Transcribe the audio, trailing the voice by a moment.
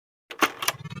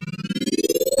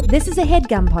This is a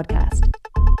HeadGum podcast.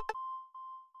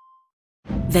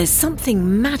 There's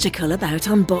something magical about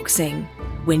unboxing.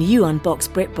 When you unbox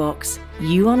BritBox,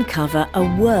 you uncover a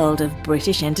world of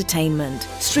British entertainment.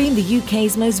 Stream the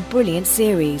UK's most brilliant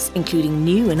series, including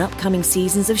new and upcoming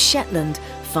seasons of Shetland,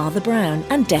 Father Brown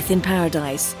and Death in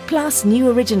Paradise. Plus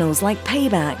new originals like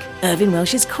Payback, Irving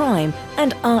Welsh's Crime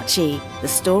and Archie, the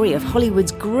story of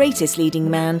Hollywood's greatest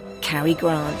leading man, Cary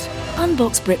Grant.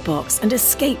 Unbox BritBox and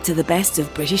escape to the best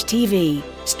of British TV.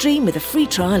 Stream with a free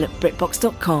trial at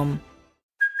BritBox.com.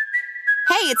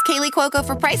 Hey, it's Kaylee Cuoco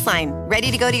for Priceline.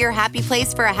 Ready to go to your happy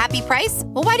place for a happy price?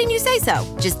 Well, why didn't you say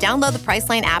so? Just download the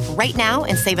Priceline app right now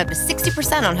and save up to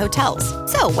 60% on hotels.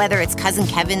 So whether it's Cousin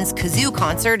Kevin's Kazoo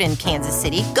Concert in Kansas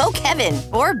City, go Kevin,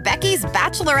 or Becky's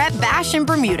Bachelorette Bash in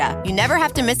Bermuda, you never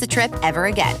have to miss a trip ever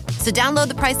again. So download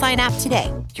the Priceline app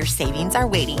today. Your savings are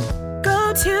waiting.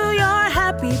 Go to your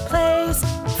happy place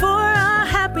for a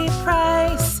happy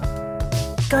price.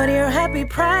 Go to your happy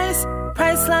price,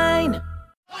 Priceline.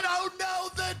 I don't know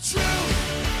the truth.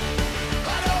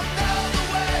 I don't know the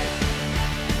way.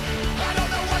 I don't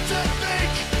know what to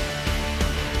think.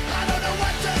 I don't know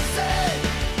what to say.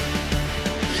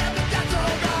 Yeah, but that's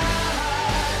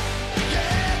alright.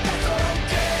 Yeah, that's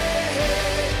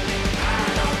okay. I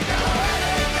don't know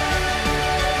anything.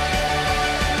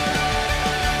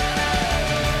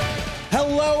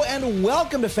 Hello and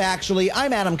welcome to Factually.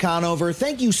 I'm Adam Conover.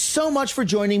 Thank you so much for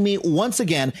joining me once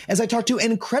again as I talk to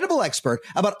an incredible expert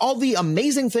about all the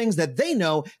amazing things that they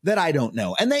know that I don't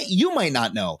know and that you might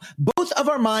not know. Both of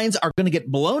our minds are going to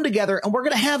get blown together and we're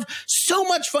going to have so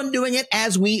much fun doing it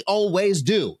as we always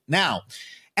do. Now,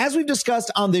 as we've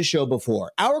discussed on this show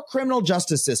before, our criminal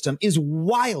justice system is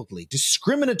wildly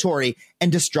discriminatory and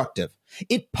destructive.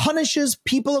 It punishes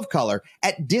people of color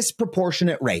at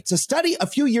disproportionate rates. A study a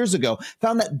few years ago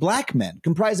found that black men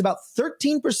comprise about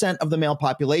 13% of the male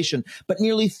population, but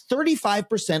nearly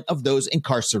 35% of those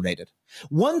incarcerated.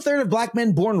 1/3 of black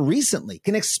men born recently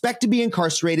can expect to be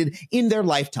incarcerated in their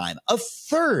lifetime. A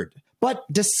third. But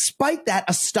despite that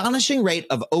astonishing rate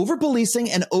of over-policing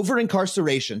and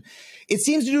over-incarceration, it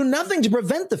seems to do nothing to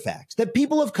prevent the fact that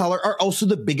people of color are also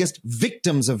the biggest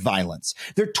victims of violence.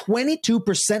 They're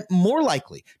 22% more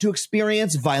likely to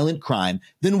experience violent crime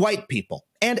than white people.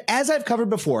 And as I've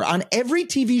covered before on every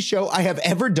TV show I have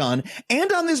ever done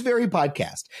and on this very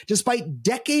podcast, despite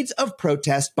decades of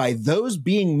protest by those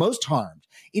being most harmed,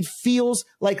 it feels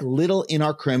like little in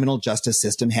our criminal justice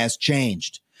system has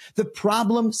changed. The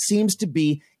problem seems to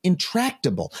be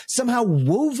intractable, somehow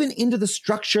woven into the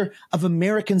structure of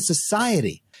American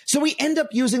society. So we end up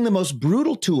using the most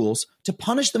brutal tools to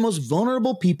punish the most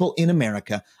vulnerable people in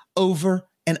America over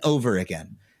and over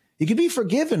again. You can be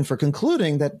forgiven for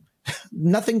concluding that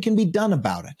nothing can be done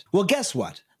about it. Well, guess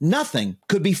what? Nothing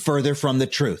could be further from the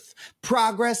truth.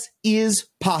 Progress is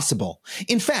possible.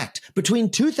 In fact, between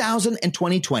 2000 and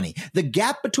 2020, the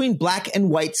gap between black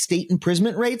and white state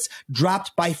imprisonment rates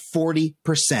dropped by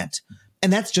 40%.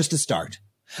 And that's just a start.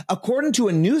 According to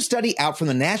a new study out from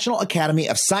the National Academy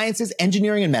of Sciences,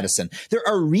 Engineering, and Medicine, there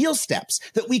are real steps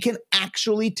that we can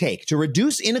actually take to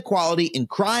reduce inequality in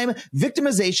crime,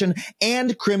 victimization,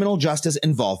 and criminal justice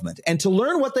involvement. And to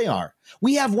learn what they are,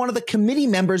 we have one of the committee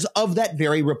members of that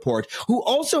very report, who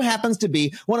also happens to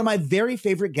be one of my very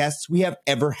favorite guests we have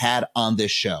ever had on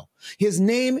this show. His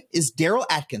name is Daryl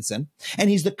Atkinson, and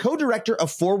he's the co-director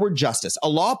of Forward Justice, a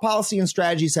law policy and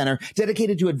strategy center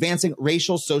dedicated to advancing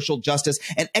racial, social justice,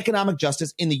 and economic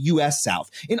justice in the U.S. South.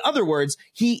 In other words,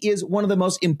 he is one of the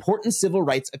most important civil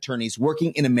rights attorneys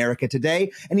working in America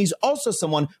today, and he's also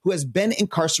someone who has been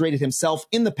incarcerated himself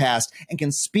in the past and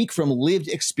can speak from lived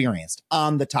experience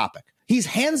on the topic. He's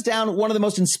hands down one of the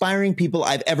most inspiring people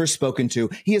I've ever spoken to.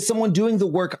 He is someone doing the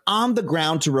work on the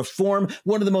ground to reform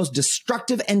one of the most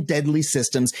destructive and deadly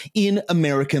systems in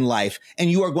American life. And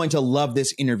you are going to love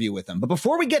this interview with him. But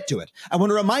before we get to it, I want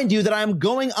to remind you that I'm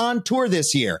going on tour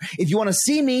this year. If you want to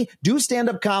see me do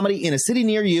stand-up comedy in a city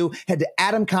near you, head to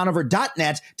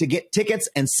adamconover.net to get tickets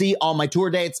and see all my tour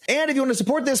dates. And if you want to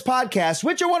support this podcast,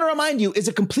 which I want to remind you is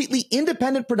a completely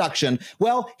independent production,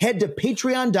 well, head to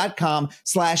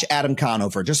patreon.com/Adam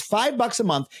Conover. Just $5 a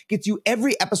month gets you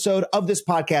every episode of this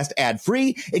podcast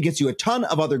ad-free. It gets you a ton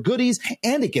of other goodies,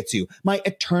 and it gets you my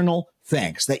eternal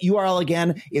thanks. That URL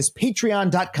again is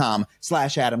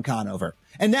patreon.com/Adam Conover.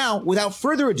 And now, without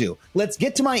further ado, let's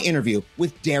get to my interview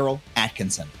with Daryl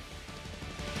Atkinson.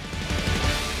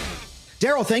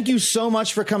 Daryl, thank you so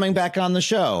much for coming back on the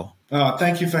show.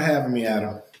 Thank you for having me,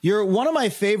 Adam. You're one of my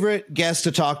favorite guests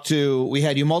to talk to. We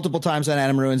had you multiple times on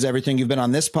Adam Ruins Everything. You've been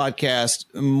on this podcast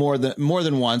more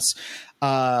than once.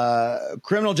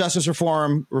 criminal justice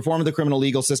reform of the criminal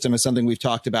legal system is something we've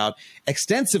talked about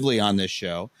extensively on this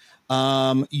show.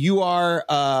 You are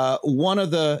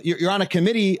you're on a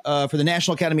committee for the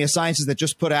National Academy of Sciences that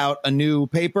just put out a new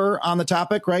paper on the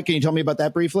topic, right? Can you tell me about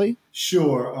that briefly?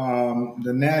 Sure.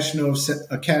 The National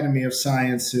Academy of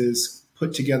Sciences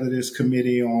put together this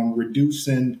committee on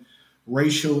reducing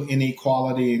racial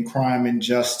inequality in crime and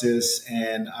justice,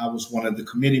 and I was one of the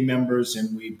committee members,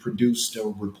 and we produced a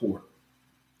report.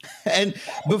 And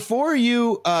before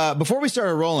we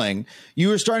started rolling, you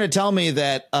were starting to tell me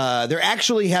that there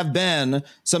actually have been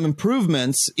some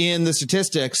improvements in the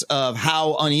statistics of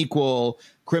how unequal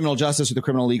criminal justice or the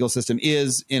criminal legal system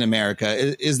is in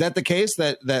America. Is that the case?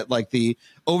 That like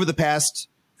over the past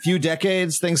few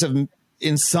decades, things have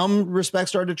in some respects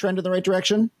started to trend in the right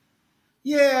direction?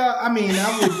 Yeah, I mean,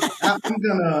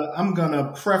 I'm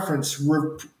gonna preference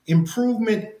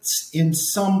improvements in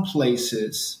some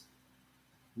places,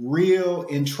 real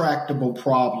intractable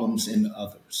problems in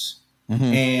others. Mm-hmm.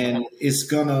 And it's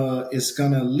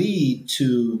gonna lead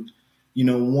to,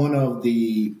 one of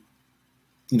the,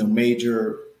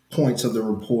 major points of the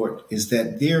report is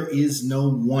that there is no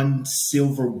one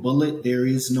silver bullet. There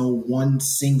is no one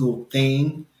single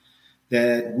thing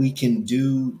that we can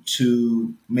do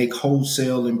to make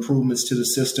wholesale improvements to the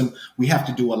system. We have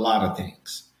to do a lot of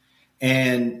things.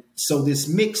 And so this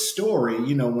mixed story,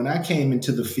 when I came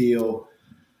into the field,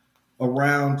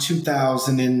 around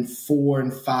 2004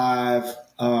 and 5,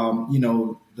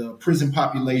 the prison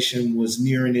population was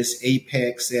nearing its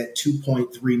apex at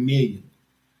 2.3 million.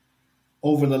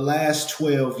 Over the last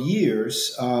 12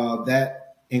 years, that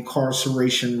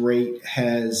incarceration rate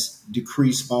has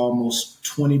decreased by almost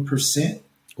 20%.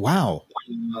 Wow.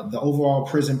 The overall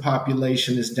prison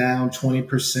population is down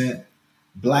 20%.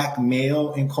 Black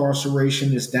male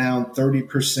incarceration is down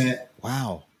 30%.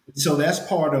 Wow. So that's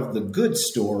part of the good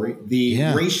story.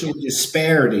 The racial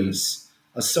disparities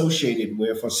associated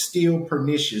with are still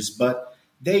pernicious, but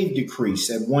they've decreased.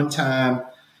 At one time,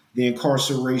 the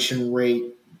incarceration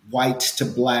rate, whites to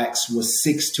blacks, was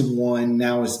 6-1.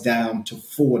 Now it's down to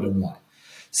 4-1.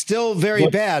 Still very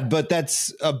bad, but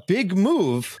that's a big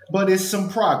move. But it's some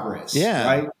progress,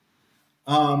 right?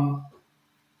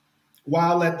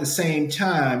 While at the same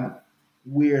time,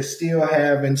 we're still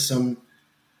having some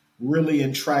really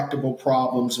intractable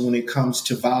problems when it comes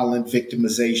to violent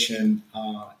victimization.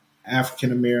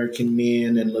 African-American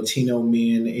men and Latino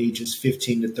men ages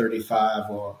 15 to 35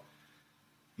 are,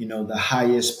 the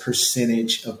highest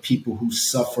percentage of people who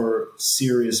suffer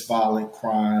serious violent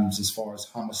crimes as far as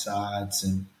homicides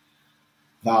and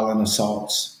violent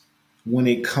assaults. When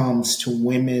it comes to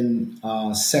women,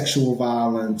 sexual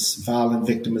violence, violent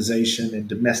victimization, and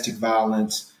domestic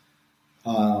violence,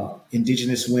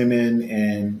 Indigenous women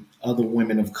and other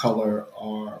women of color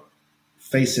are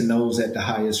facing those at the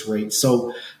highest rate.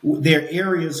 So there are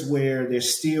areas where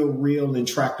there's still real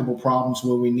intractable problems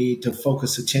where we need to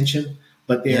focus attention,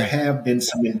 but there have been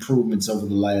some improvements over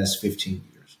the last 15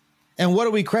 years. And what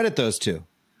do we credit those to?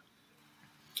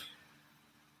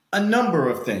 A number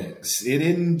of things. It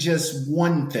isn't just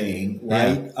one thing,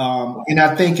 right? And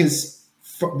I think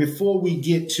before we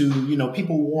get to,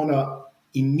 people want to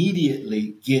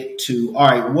immediately get to, all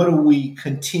right, what do we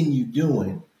continue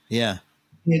doing? Yeah.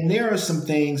 And there are some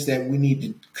things that we need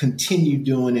to continue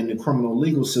doing in the criminal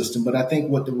legal system. But I think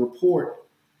what the report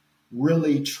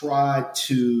really tried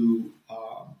to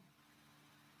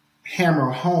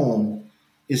hammer home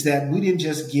is that we didn't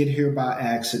just get here by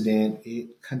accident.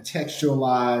 It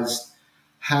contextualized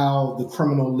how the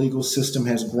criminal legal system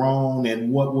has grown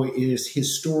and what were its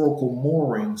historical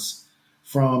moorings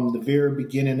from the very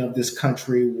beginning of this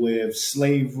country with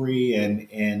slavery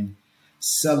and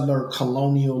settler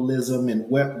colonialism and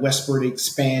westward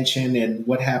expansion and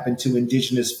what happened to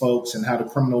indigenous folks and how the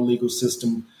criminal legal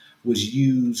system was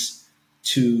used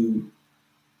to,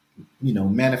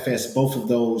 manifest both of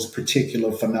those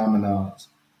particular phenomena.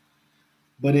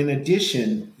 But in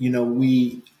addition,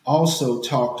 we also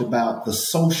talked about the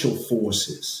social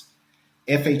forces,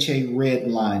 FHA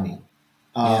redlining,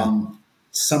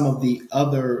 some of the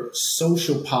other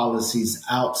social policies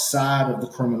outside of the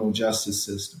criminal justice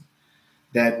system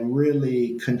that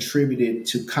really contributed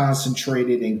to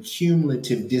concentrated and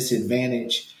cumulative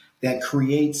disadvantage that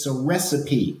creates a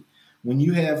recipe. When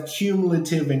you have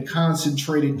cumulative and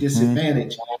concentrated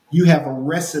disadvantage, you have a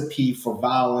recipe for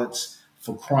violence,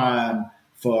 for crime,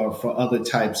 for other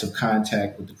types of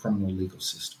contact with the criminal legal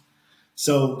system.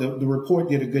 So the report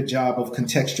did a good job of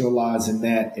contextualizing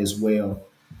that as well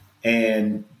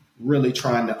and really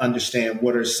trying to understand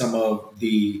what are some of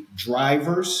the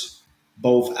drivers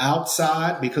both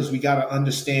outside, because we got to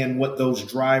understand what those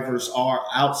drivers are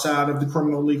outside of the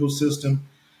criminal legal system,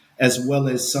 as well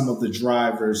as some of the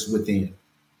drivers within.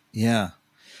 Yeah.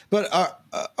 But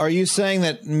are you saying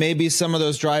that maybe some of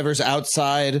those drivers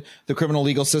outside the criminal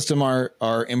legal system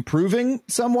are improving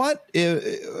somewhat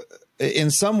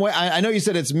in some way? I know you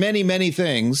said it's many, many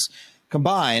things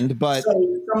combined, but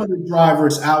so some of the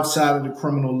drivers outside of the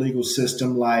criminal legal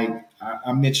system, like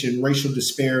I mentioned, racial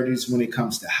disparities when it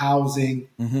comes to housing,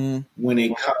 when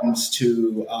it comes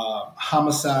to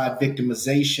homicide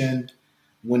victimization,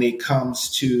 when it comes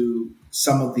to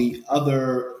some of the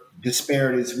other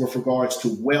disparities with regards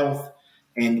to wealth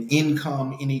and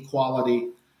income inequality.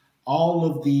 All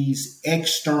of these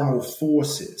external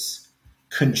forces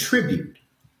contribute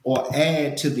or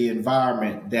add to the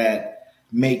environment that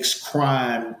makes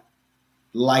crime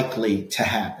likely to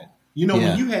happen. You know,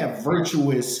 when you have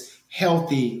virtuous,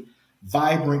 healthy,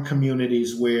 vibrant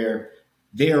communities where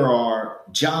there are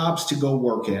jobs to go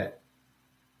work at,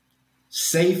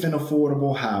 safe and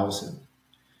affordable housing,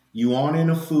 you aren't in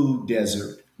a food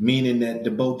desert, meaning that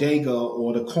the bodega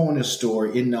or the corner store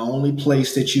isn't the only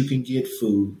place that you can get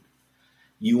food.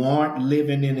 You aren't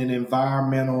living in an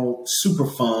environmental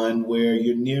superfund where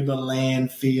you're near the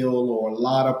landfill or a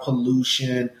lot of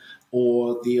pollution,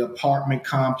 or the apartment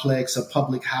complex or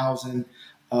public housing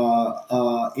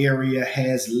area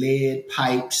has lead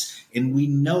pipes. And we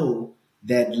know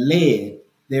that lead,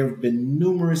 there have been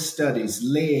numerous studies,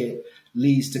 lead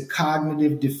leads to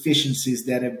cognitive deficiencies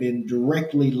that have been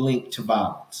directly linked to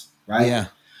violence, right? Yeah.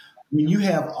 When you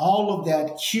have all of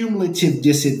that cumulative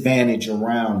disadvantage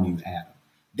around you, Adam,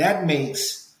 that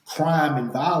makes crime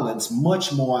and violence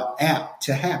much more apt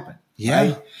to happen. Yeah.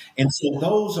 Right? And so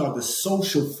those are the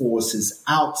social forces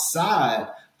outside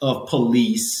of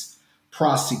police,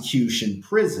 prosecution,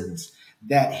 prisons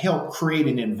that help create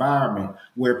an environment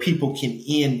where people can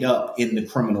end up in the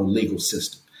criminal legal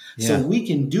system. Yeah. So we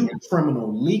can do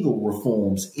criminal legal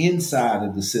reforms inside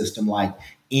of the system, like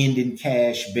ending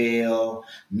cash bail,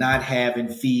 not having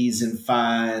fees and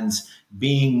fines,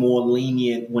 being more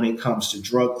lenient when it comes to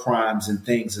drug crimes and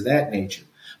things of that nature.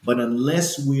 But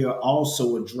unless we are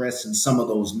also addressing some of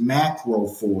those macro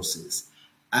forces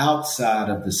outside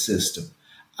of the system,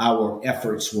 our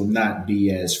efforts will not be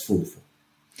as fruitful.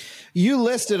 You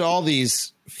listed all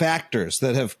these factors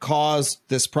that have caused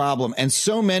this problem, and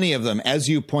so many of them, as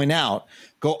you point out,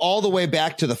 go all the way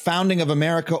back to the founding of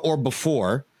America or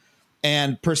before,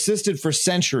 and persisted for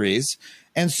centuries.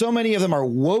 And so many of them are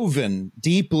woven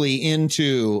deeply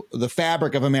into the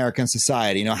fabric of American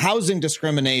society. You know, housing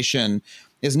discrimination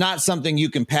is not something you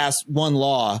can pass one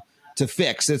law to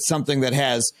fix. It's something that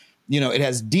has, you know, it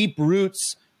has deep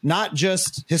roots, not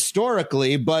just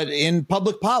historically, but in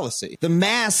public policy. The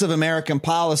mass of American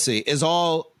policy is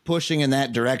all pushing in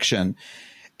that direction.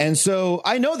 And so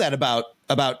I know that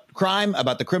about crime,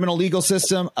 about the criminal legal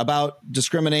system, about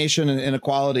discrimination and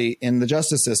inequality in the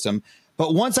justice system.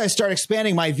 But once I start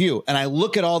expanding my view and I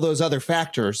look at all those other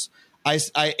factors,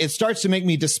 it starts to make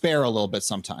me despair a little bit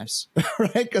sometimes,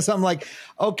 right? Because I'm like,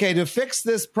 okay, to fix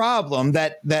this problem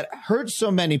that hurts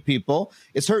so many people,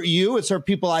 it's hurt you, it's hurt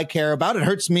people I care about, it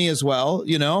hurts me as well,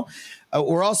 you know,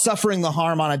 we're all suffering the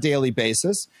harm on a daily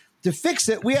basis. To fix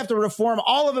it, we have to reform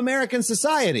all of American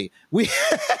society. We,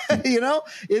 you know,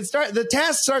 the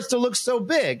task starts to look so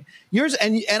big. Yours,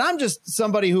 and I'm just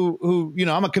somebody who, you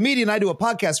know, I'm a comedian. I do a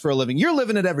podcast for a living. You're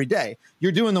living it every day.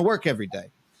 You're doing the work every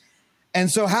day. And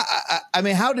so, how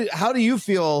do you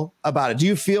feel about it? Do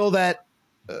you feel that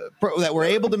that we're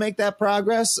able to make that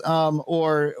progress,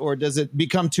 or does it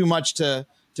become too much to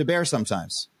bear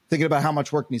sometimes? Thinking about how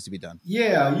much work needs to be done.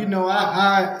 Yeah, you know,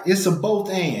 it's a both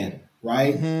and.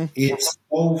 Right? Mm-hmm. It's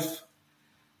both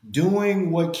doing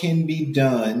what can be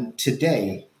done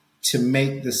today to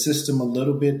make the system a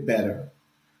little bit better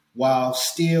while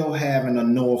still having a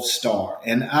North Star.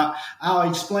 And I'll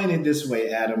explain it this way,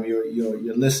 Adam.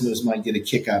 Your listeners might get a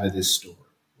kick out of this story,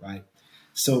 right?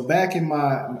 So back in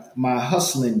my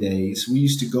hustling days, we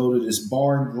used to go to this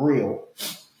bar and grill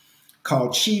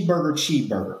called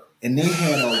Cheeseburger. And they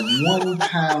had a 1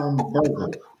 pound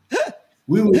burger.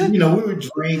 We would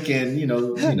drink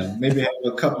and, maybe have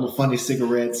a couple of funny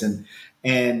cigarettes and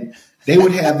they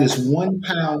would have this 1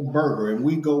 pound burger and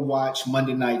we'd go watch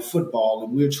Monday Night Football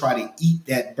and we'd try to eat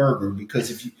that burger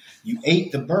because if you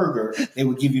ate the burger, they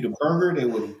would give you the burger, they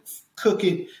would cook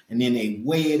it and then they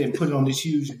weigh it and put it on this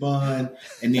huge bun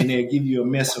and then they'd give you a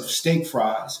mess of steak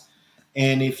fries.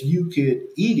 And if you could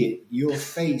eat it, your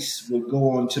face would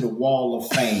go onto the wall of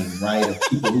fame, right, of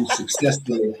people who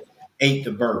successfully ate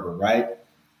the burger, right?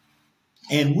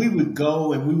 And we would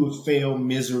go and we would fail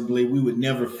miserably. We would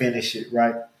never finish it,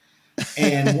 right?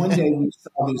 And one day we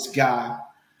saw this guy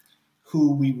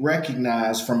who we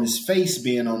recognized from his face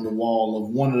being on the wall of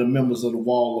one of the members of the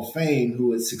Wall of Fame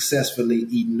who had successfully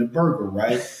eaten a burger,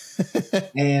 right?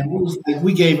 And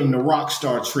we gave him the rock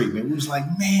star treatment. We was like,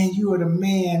 man, you are the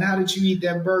man. How did you eat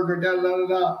that burger? Da, da, da,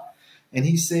 da. And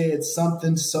he said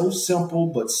something so simple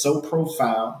but so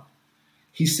profound.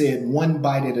 He said, one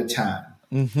bite at a time.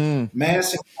 Mm-hmm.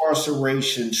 Mass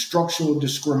incarceration, structural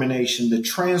discrimination, the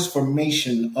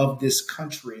transformation of this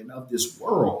country and of this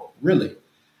world, really.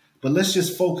 But let's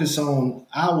just focus on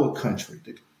our country,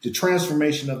 the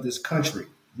transformation of this country.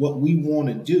 What we want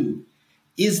to do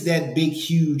is that big,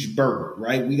 huge burger,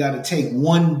 right? We got to take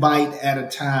one bite at a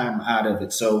time out of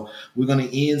it. So we're going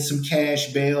to end some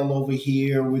cash bail over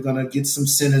here. We're going to get some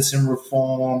sentencing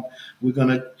reform. We're going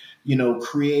to,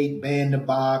 create ban the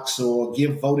box or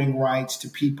give voting rights to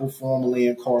people formerly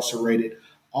incarcerated,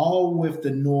 all with the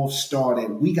North Star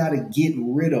that we got to get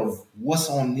rid of what's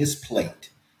on this plate.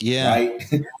 Yeah.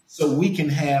 Right. So we can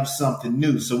have something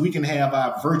new. So we can have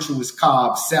our virtuous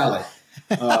Cobb salad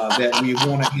that we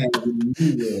want to have in the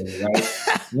new world,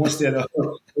 right? Once that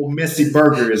old messy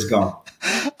burger is gone.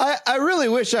 I really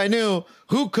wish I knew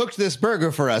who cooked this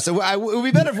burger for us. It would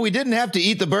be better if we didn't have to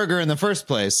eat the burger in the first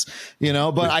place,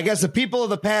 but I guess the people of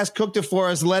the past cooked it for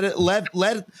us, put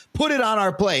it on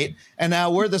our plate. And now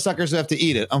we're the suckers who have to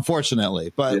eat it,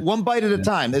 unfortunately. But one bite at a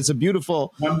time. It's a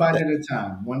beautiful. One bite at a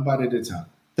time. One bite at a time.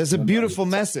 That's a beautiful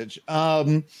message.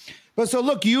 But so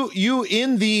look, you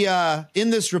in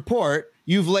this report,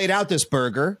 you've laid out this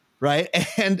burger, right?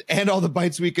 And all the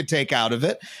bites we could take out of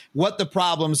it, what the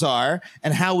problems are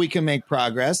and how we can make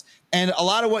progress. And a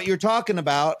lot of what you're talking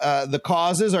about, the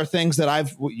causes are things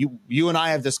that you and I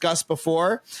have discussed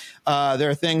before. There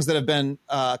are things that have been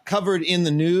covered in the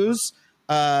news.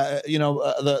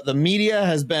 The media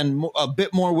has been a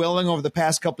bit more willing over the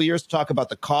past couple of years to talk about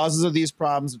the causes of these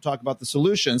problems, to talk about the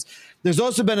solutions. There's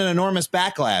also been an enormous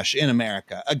backlash in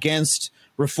America against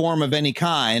reform of any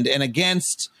kind and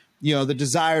against the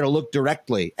desire to look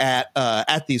directly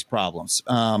at these problems.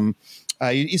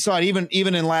 You saw it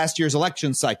even in last year's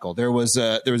election cycle. There was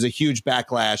a huge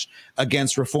backlash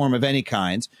against reform of any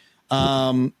kind.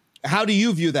 How do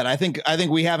you view that? I think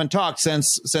we haven't talked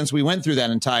since we went through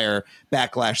that entire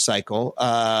backlash cycle.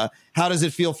 How does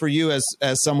it feel for you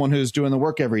as someone who's doing the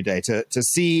work every day to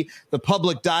see the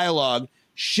public dialogue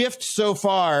shift so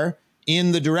far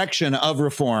in the direction of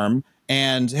reform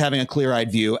and having a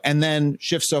clear-eyed view, and then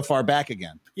shift so far back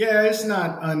again? Yeah, it's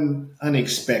not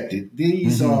unexpected.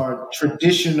 These are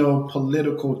traditional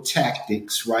political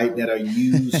tactics, right, that are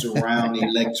used around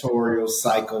electoral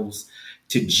cycles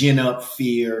to gin up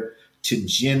fear, to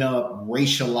gin up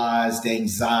racialized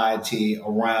anxiety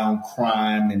around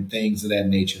crime and things of that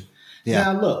nature. Yeah.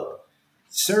 Now, look,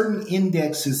 certain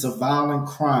indexes of violent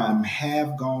crime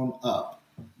have gone up,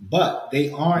 but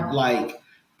they aren't like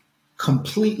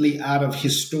completely out of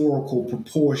historical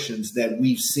proportions that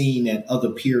we've seen at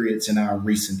other periods in our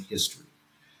recent history.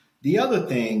 The other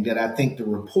thing that I think the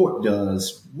report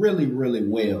does really, really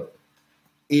well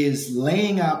is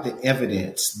laying out the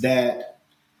evidence that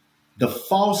the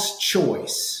false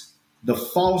choice, the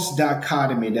false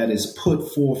dichotomy that is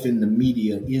put forth in the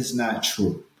media is not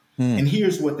true. And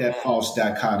here's what that false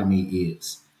dichotomy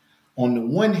is. On the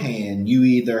one hand, you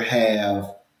either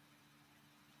have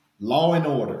law and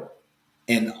order,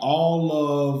 and all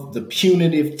of the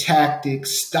punitive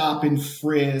tactics, stop and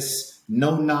frisk,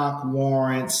 no-knock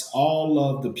warrants, all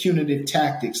of the punitive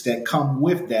tactics that come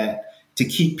with that to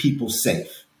keep people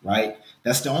safe, right?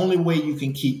 That's the only way you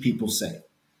can keep people safe.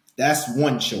 That's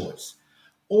one choice.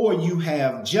 Or you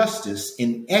have justice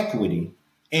and equity,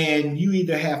 and you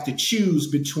either have to choose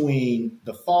between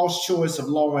the false choice of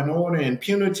law and order and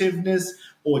punitiveness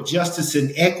or justice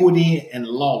and equity and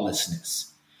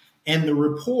lawlessness. And the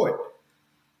report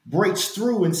breaks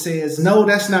through and says, no,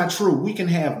 that's not true. We can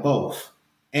have both.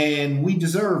 And we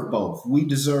deserve both. We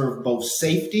deserve both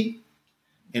safety,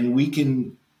 and we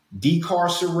can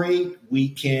decarcerate. We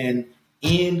can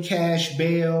end cash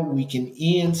bail. We can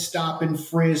end stop and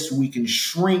frisk. We can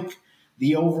shrink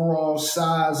the overall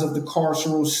size of the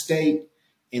carceral state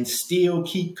and still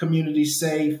keep communities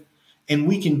safe. And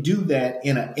we can do that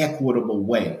in an equitable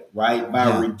way, right?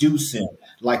 By reducing,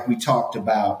 like we talked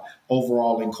about,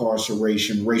 overall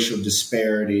incarceration, racial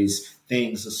disparities,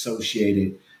 things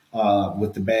associated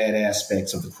with the bad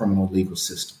aspects of the criminal legal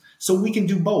system. So we can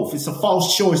do both. It's a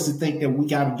false choice to think that we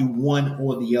got to do one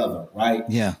or the other, right?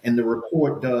 Yeah. And the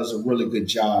report does a really good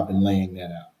job in laying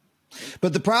that out.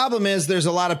 But the problem is there's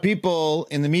a lot of people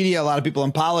in the media, a lot of people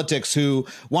in politics who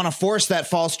want to force that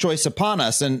false choice upon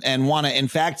us and want to, in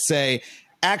fact, say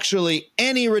actually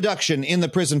any reduction in the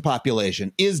prison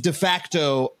population is de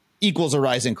facto equals a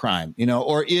rise in crime,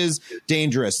 or is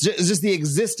dangerous. Is just the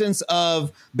existence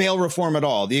of bail reform at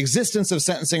all, the existence of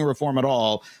sentencing reform at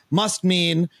all must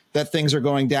mean that things are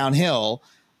going downhill.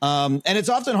 And it's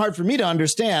often hard for me to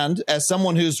understand as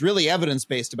someone who's really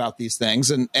evidence-based about these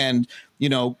things and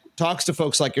talks to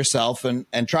folks like yourself and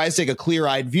tries to take a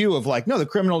clear-eyed view of like, no, the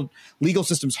criminal legal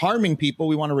system's harming people.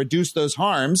 We want to reduce those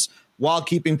harms while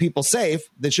keeping people safe.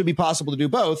 That should be possible to do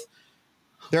both.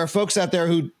 There are folks out there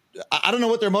who, I don't know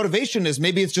what their motivation is.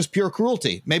 Maybe it's just pure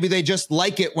cruelty. Maybe they just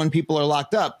like it when people are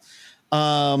locked up,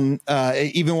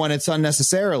 even when it's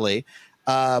unnecessarily.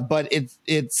 But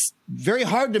it's very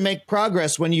hard to make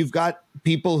progress when you've got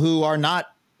people who are not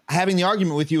having the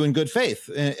argument with you in good faith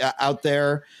out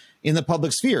there in the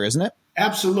public sphere, isn't it?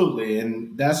 Absolutely.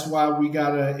 And that's why we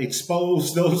got to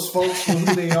expose those folks for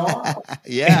who they are.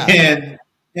 Yeah.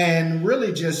 And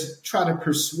really just try to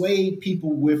persuade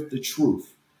people with the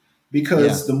truth.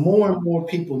 Because the more and more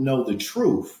people know the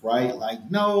truth, right? Like,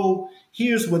 no,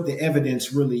 here's what the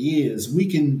evidence really is. We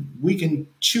can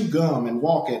chew gum and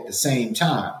walk at the same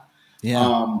time.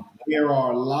 Yeah. There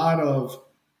are a lot of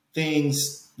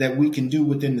things that we can do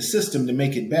within the system to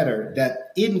make it better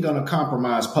that isn't going to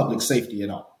compromise public safety at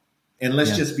all. And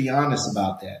let's just be honest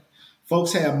about that.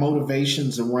 Folks have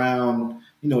motivations around,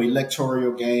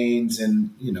 electoral gains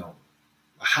and,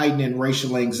 heightening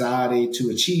racial anxiety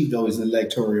to achieve those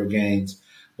electoral gains.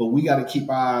 But we got to keep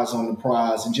our eyes on the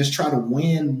prize and just try to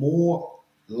win more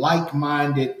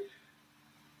like-minded.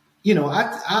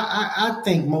 I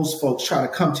think most folks try to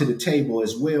come to the table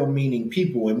as well-meaning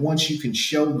people. And once you can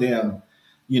show them,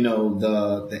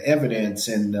 the evidence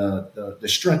and the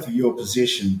strength of your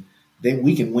position, then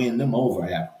we can win them over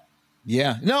after.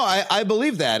 Yeah, no, I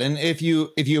believe that. And if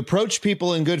you approach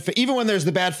people in good faith, even when there's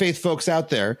the bad faith folks out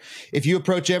there, if you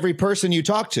approach every person you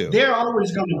talk to, they're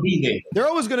always going to be there. They're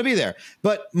always going to be there.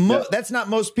 But that's not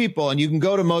most people. And you can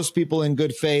go to most people in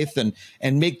good faith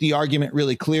and make the argument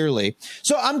really clearly.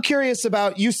 So I'm curious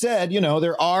about, you said,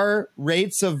 there are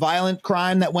rates of violent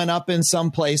crime that went up in some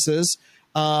places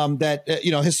that,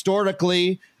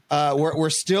 historically, we're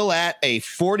still at a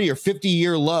 40 or 50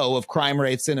 year low of crime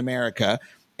rates in America.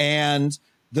 And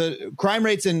the crime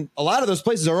rates in a lot of those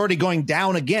places are already going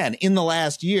down again in the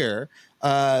last year.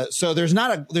 So there's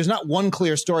not one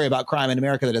clear story about crime in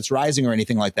America that it's rising or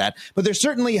anything like that. But there's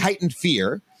certainly heightened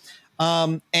fear.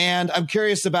 And I'm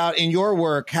curious about in your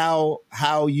work how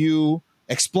you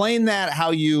explain that, how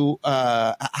you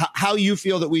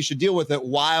feel that we should deal with it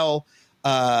while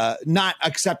not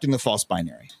accepting the false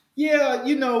binary. Yeah,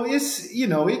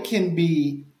 it can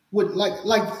be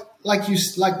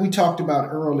like we talked about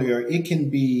earlier, it can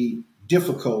be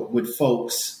difficult with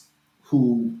folks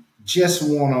who just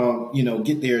want to,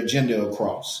 get their agenda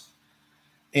across.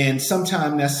 And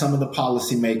sometimes that's some of the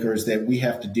policymakers that we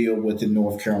have to deal with in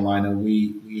North Carolina.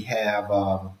 We have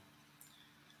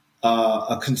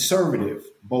a conservative,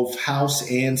 both House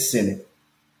and Senate.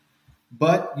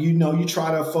 But, you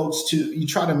try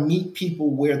to meet people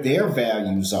where their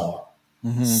values are.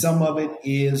 Mm-hmm. Some of it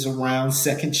is around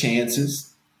second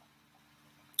chances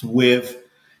with,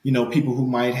 people who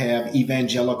might have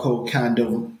evangelical kind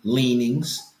of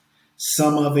leanings.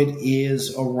 Some of it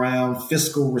is around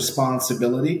fiscal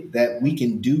responsibility, that we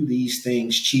can do these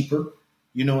things cheaper.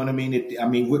 You know what I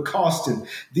mean? We're costing.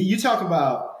 You talk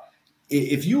about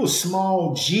if you're a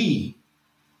small G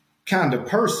kind of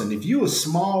person, if you're a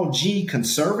small G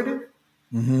conservative,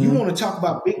 you want to talk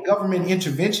about big government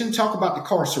intervention, talk about the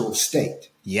carceral state.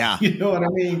 Yeah. You know what I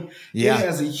mean? Yeah. It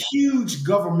has a huge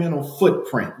governmental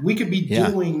footprint. We could be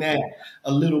doing that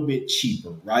a little bit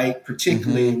cheaper, right?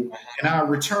 Particularly, and our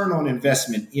return on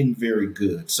investment isn't very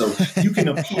good. So you can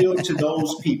appeal to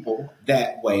those people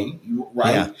that way,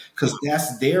 right? Because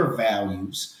that's their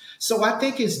values. So I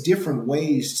think it's different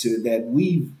ways that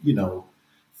we've,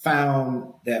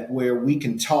 found that where we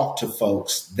can talk to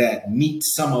folks that meet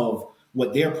some of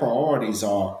what their priorities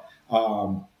are,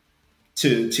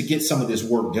 to get some of this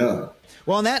work done.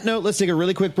 Well, on that note, let's take a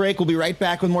really quick break. We'll be right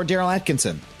back with more Daryl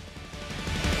Atkinson.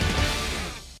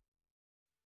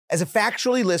 As a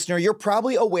Factually listener, you're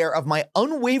probably aware of my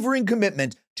unwavering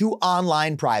commitment to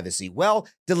online privacy. Well,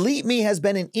 Delete Me has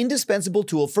been an indispensable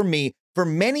tool for me for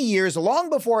many years, long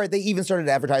before they even started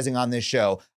advertising on this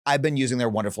show. I've been using their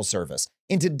wonderful service.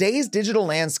 In today's digital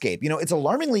landscape, it's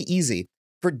alarmingly easy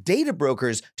for data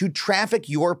brokers to traffic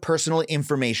your personal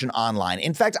information online.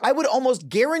 In fact, I would almost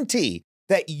guarantee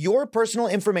that your personal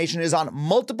information is on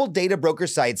multiple data broker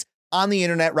sites on the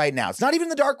internet right now. It's not even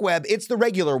the dark web, it's the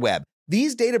regular web.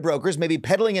 These data brokers may be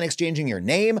peddling and exchanging your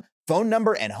name, phone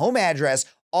number, and home address,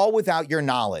 all without your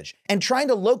knowledge. And trying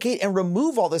to locate and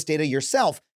remove all this data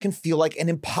yourself can feel like an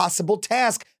impossible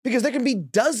task because there can be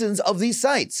dozens of these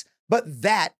sites. But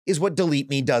that is what Delete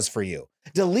Me does for you.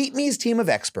 Delete Me's team of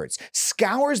experts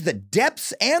scours the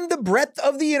depths and the breadth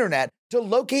of the internet to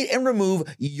locate and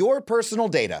remove your personal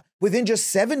data. Within just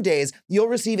 7 days, you'll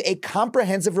receive a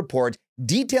comprehensive report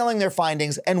detailing their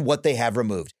findings and what they have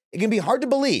removed. It can be hard to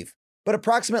believe, but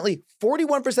approximately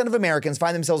 41% of Americans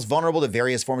find themselves vulnerable to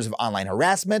various forms of online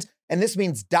harassment, and this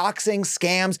means doxing,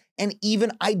 scams, and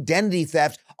even identity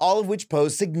theft, all of which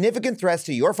pose significant threats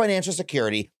to your financial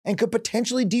security and could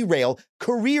potentially derail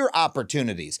career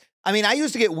opportunities. I mean, I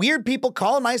used to get weird people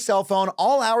calling my cell phone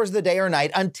all hours of the day or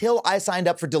night until I signed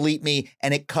up for Delete Me,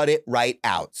 and it cut it right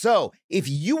out. So if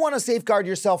you want to safeguard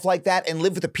yourself like that and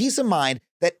live with the peace of mind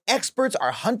that experts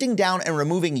are hunting down and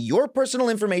removing your personal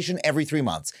information every 3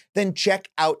 months, then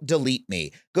check out Delete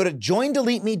Me. Go to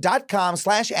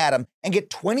joindeleteme.com/Adam and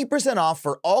get 20% off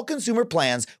for all consumer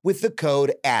plans with the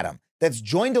code Adam. That's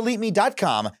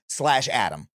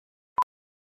joindeleteme.com/Adam.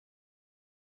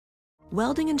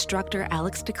 Welding instructor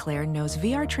Alex DeClaire knows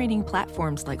VR training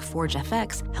platforms like Forge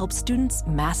FX help students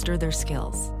master their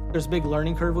skills. There's a big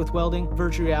learning curve with welding.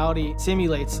 Virtual reality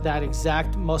simulates that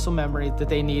exact muscle memory that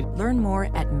they need. Learn more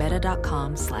at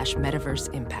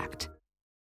meta.com/metaverseimpact.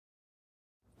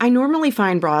 I normally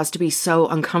find bras to be so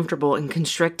uncomfortable and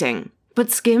constricting, but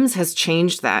Skims has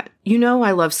changed that. You know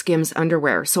I love Skims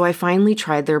underwear, so I finally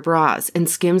tried their bras, and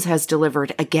Skims has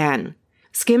delivered again.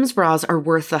 Skims bras are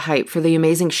worth the hype for the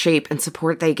amazing shape and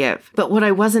support they give, but what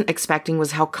I wasn't expecting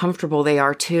was how comfortable they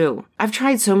are too. I've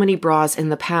tried so many bras in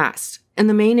the past, and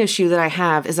the main issue that I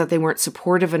have is that they weren't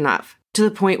supportive enough, to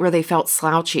the point where they felt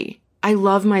slouchy. I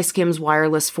love my Skims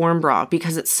wireless form bra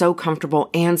because it's so comfortable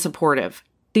and supportive.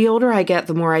 The older I get,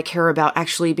 the more I care about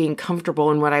actually being comfortable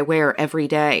in what I wear every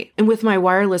day. And with my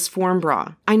wireless form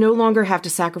bra, I no longer have to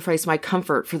sacrifice my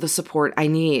comfort for the support I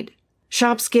need.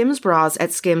 Shop Skims bras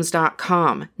at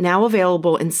skims.com, now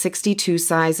available in 62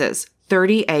 sizes,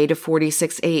 30A to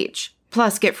 46H.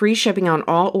 Plus, get free shipping on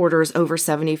all orders over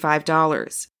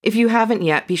 $75. If you haven't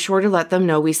yet, be sure to let them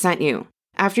know we sent you.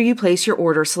 After you place your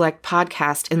order, select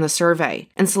podcast in the survey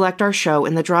and select our show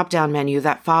in the drop-down menu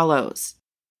that follows.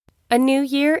 A new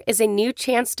year is a new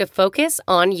chance to focus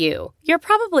on you. You're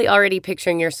probably already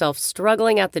picturing yourself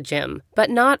struggling at the gym, but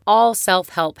not all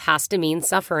self-help has to mean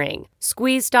suffering.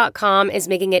 Squeeze.com is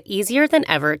making it easier than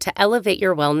ever to elevate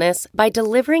your wellness by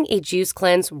delivering a juice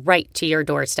cleanse right to your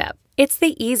doorstep. It's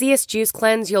the easiest juice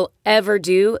cleanse you'll ever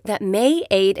do that may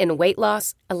aid in weight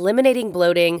loss, eliminating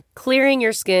bloating, clearing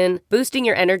your skin, boosting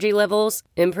your energy levels,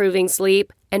 improving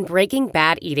sleep, and breaking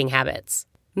bad eating habits.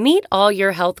 Meet all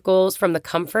your health goals from the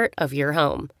comfort of your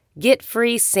home. Get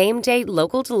free same-day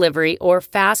local delivery or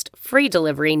fast free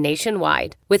delivery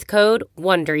nationwide with code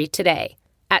WONDERY today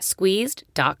at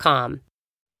squeezed.com.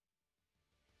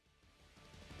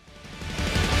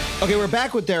 Okay, we're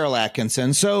back with Daryl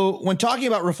Atkinson. So when talking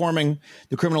about reforming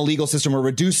the criminal legal system or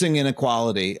reducing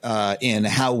inequality in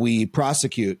how we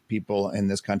prosecute people in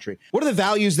this country, what are the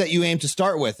values that you aim to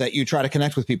start with that you try to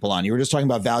connect with people on? You were just talking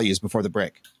about values before the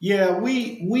break. Yeah,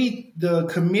 the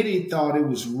committee thought it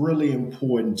was really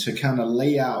important to kind of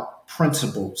lay out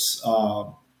principles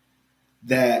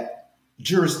that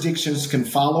jurisdictions can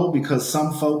follow, because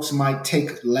some folks might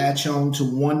latch on to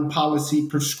one policy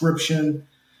prescription.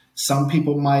 Some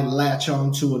people might latch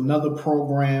on to another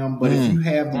program, but if you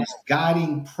have these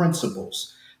guiding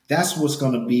principles, that's what's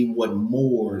going to be what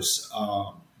moors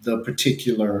the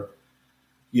particular,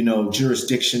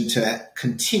 jurisdiction to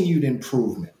continued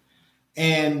improvement.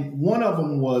 And one of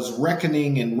them was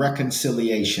reckoning and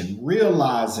reconciliation,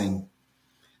 realizing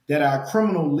that our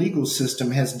criminal legal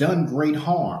system has done great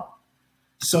harm.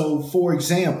 So, for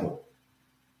example,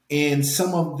 in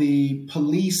some of the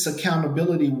police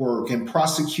accountability work and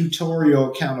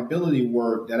prosecutorial accountability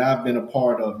work that I've been a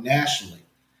part of nationally,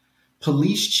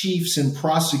 police chiefs and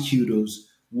prosecutors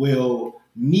will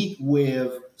meet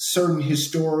with certain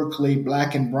historically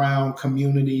Black and brown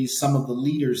communities, some of the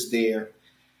leaders there,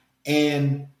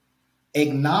 and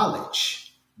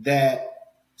acknowledge that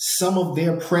some of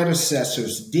their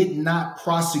predecessors did not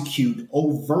prosecute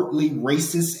overtly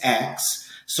racist acts.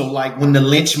 So like when the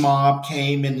lynch mob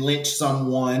came and lynched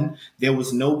someone, there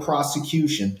was no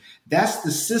prosecution. That's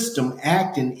the system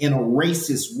acting in a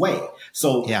racist way.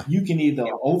 So you can either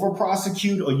over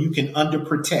prosecute or you can under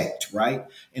protect, right?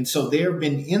 And so there have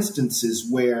been instances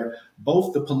where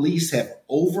both the police have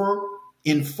over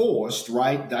enforced,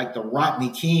 right? Like the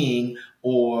Rodney King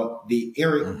or the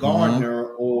Eric Gardner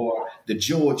or the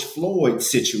George Floyd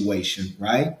situation,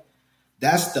 right?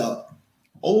 That's the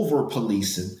over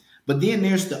policing. But then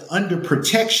there's the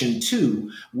underprotection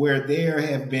too, where there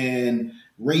have been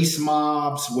race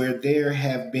mobs, where there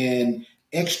have been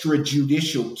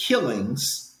extrajudicial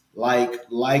killings, like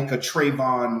a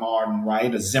Trayvon Martin,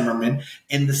 right, a Zimmerman,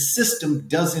 and the system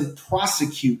doesn't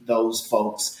prosecute those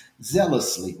folks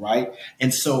zealously, right?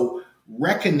 And so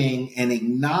reckoning and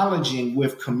acknowledging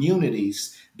with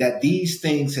communities that these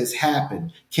things has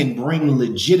happened can bring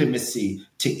legitimacy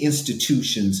to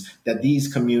institutions that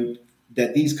these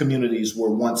communities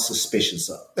were once suspicious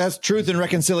of. That's truth and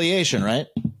reconciliation, right?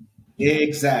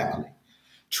 Exactly.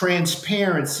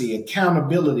 Transparency,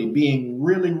 accountability, being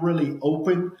really, really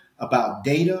open about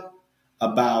data,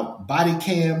 about body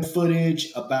cam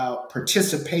footage, about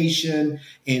participation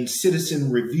in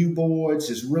citizen review boards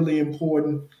is really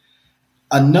important.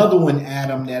 Another one,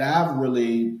 Adam, that I've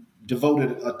really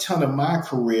devoted a ton of my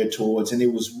career towards, and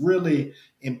it was really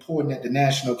important that the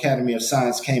National Academy of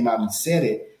Science came out and said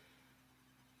it,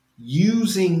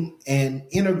 using and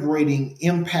integrating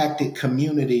impacted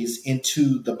communities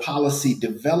into the policy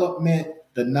development,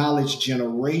 the knowledge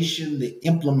generation, the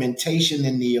implementation,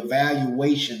 and the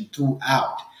evaluation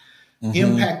throughout. Mm-hmm.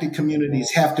 Impacted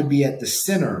communities have to be at the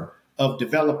center of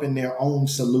developing their own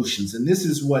solutions. And this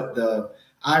is what the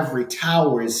ivory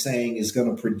tower is saying is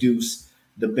going to produce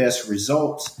the best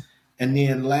results. And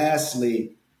then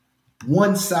lastly,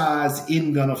 one size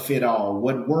isn't going to fit all.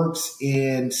 What works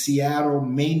in Seattle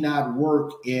may not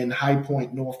work in High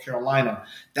Point, North Carolina.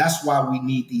 That's why we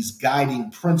need these guiding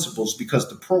principles, because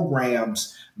the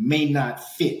programs may not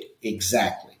fit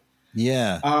exactly.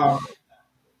 Yeah.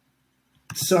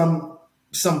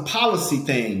 Some policy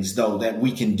things, though, that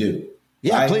we can do.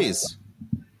 Yeah, right? Please.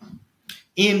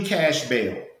 In cash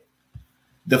bail.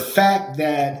 The fact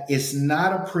that it's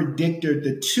not a predictor,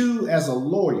 the two, as a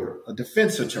lawyer, a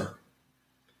defense attorney,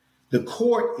 the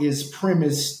court is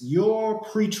premised, your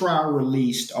pretrial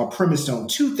release are premised on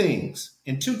two things,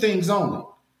 and two things only.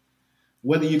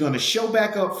 Whether you're going to show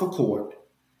back up for court,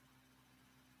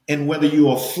 and whether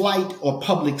you're a flight or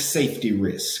public safety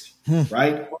risk,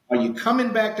 right? Are you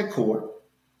coming back to court?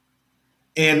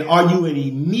 And are you an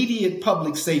immediate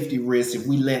public safety risk if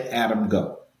we let Adam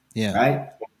go? Yeah. Right?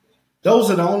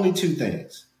 Those are the only two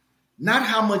things. Not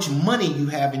how much money you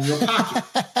have in your pocket.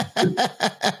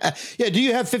 Yeah. Do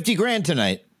you have 50 grand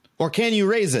tonight, or can you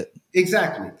raise it?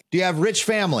 Exactly. Do you have rich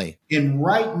family? And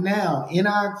right now in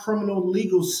our criminal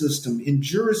legal system, in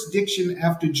jurisdiction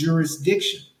after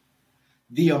jurisdiction,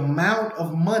 the amount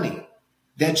of money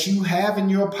that you have in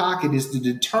your pocket is the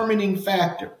determining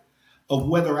factor of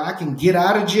whether I can get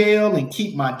out of jail and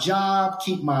keep my job,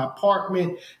 keep my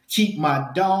apartment, keep my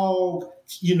dog,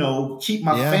 keep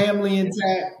my family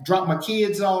intact, drop my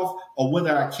kids off, or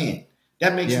whether I can't.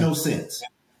 That makes no sense.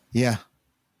 Yeah.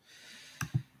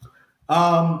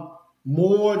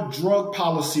 More drug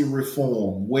policy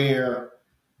reform where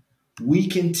we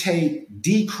can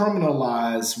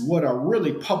decriminalize what are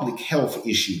really public health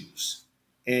issues.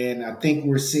 And I think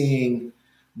we're seeing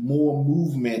more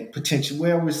movement potential.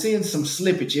 Well, we're seeing some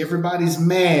slippage. Everybody's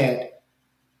mad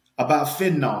about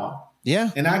fentanyl.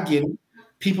 Yeah. And I get it.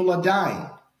 People are dying.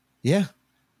 Yeah.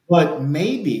 But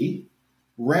maybe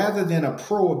rather than a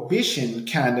prohibition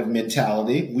kind of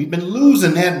mentality, we've been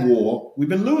losing that war. We've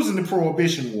been losing the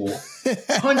prohibition war.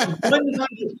 100,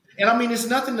 and I mean, it's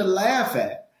nothing to laugh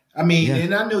at. I mean,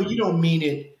 and I know you don't mean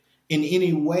it in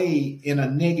any way, in a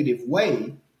negative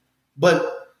way,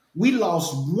 but we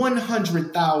lost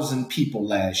 100,000 people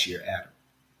last year, Adam.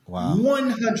 Wow.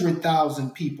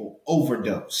 100,000 people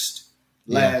overdosed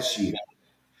last year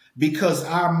because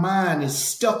our mind is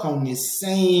stuck on this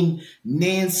same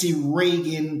Nancy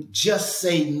Reagan, just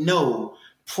say no,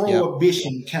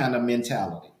 prohibition kind of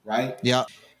mentality, right? Yeah.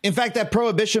 In fact, that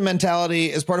prohibition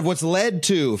mentality is part of what's led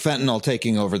to fentanyl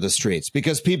taking over the streets,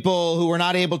 because people who were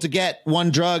not able to get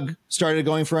one drug started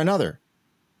going for another.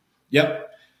 Yep.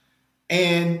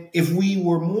 And if we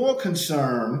were more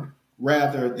concerned,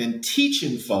 rather than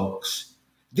teaching folks,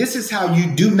 this is how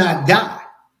you do not die.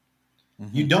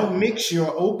 Mm-hmm. You don't mix your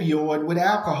opioid with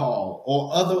alcohol or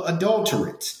other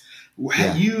adulterants.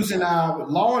 Using our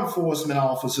law enforcement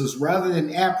officers, rather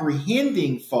than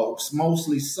apprehending folks,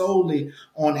 mostly solely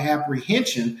on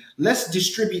apprehension, let's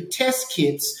distribute test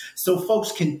kits so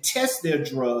folks can test their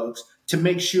drugs to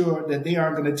make sure that they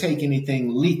aren't going to take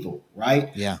anything lethal, right?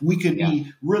 Yeah. We could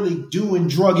be really doing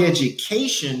drug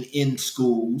education in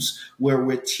schools where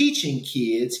we're teaching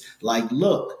kids, like,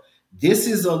 look, this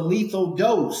is a lethal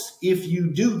dose if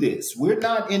you do this. We're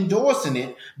not endorsing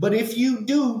it, but if you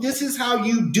do, this is how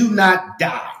you do not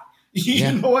die.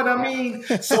 You know what I mean?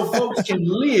 So folks can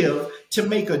live to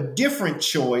make a different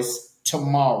choice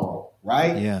tomorrow,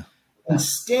 right? Yeah.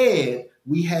 Instead,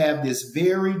 we have this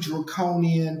very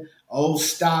draconian, oh,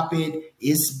 stop it,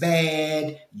 it's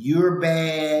bad, you're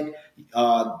bad,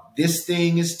 this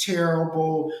thing is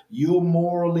terrible, you're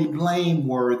morally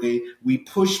blameworthy. We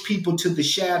push people to the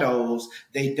shadows,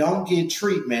 they don't get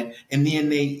treatment, and then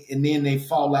they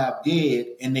fall out dead,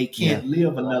 and they can't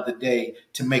live another day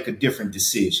to make a different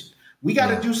decision. We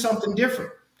got to do something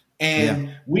different.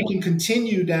 And we can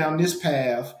continue down this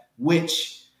path,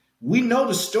 which we know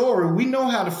the story. We know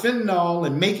how the fentanyl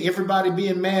and make everybody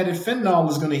being mad at fentanyl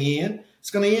is going to end.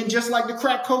 It's going to end just like the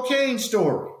crack cocaine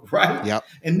story, right? Yep.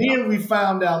 And then we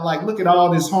found out, like, look at all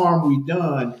this harm we've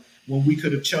done when we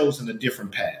could have chosen a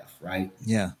different path, right?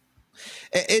 Yeah.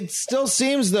 It still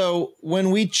seems, though,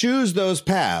 when we choose those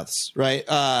paths, right?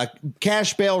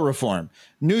 Cash bail reform.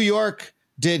 New York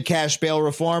did cash bail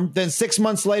reform. Then 6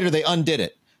 months later, they undid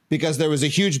it, because there was a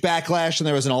huge backlash and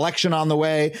there was an election on the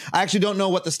way. I actually don't know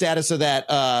what the status of that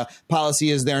policy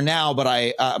is there now,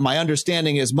 but my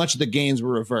understanding is much of the gains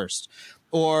were reversed.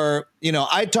 Or,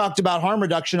 I talked about harm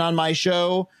reduction on my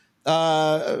show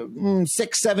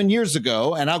 6-7 years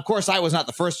ago. And of course, I was not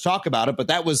the first to talk about it, but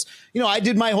that was, I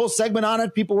did my whole segment on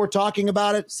it. People were talking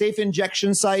about it, safe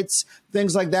injection sites,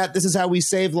 things like that. This is how we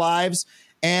save lives.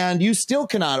 And you still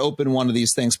cannot open one of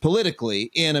these things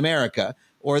politically in America.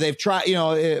 Or they've tried,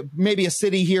 maybe a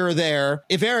city here or there.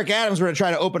 If Eric Adams were to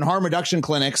try to open harm reduction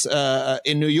clinics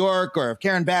in New York, or if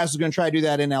Karen Bass was going to try to do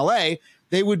that in LA,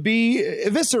 they would be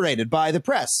eviscerated by the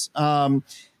press.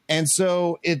 And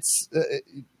so it's,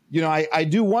 I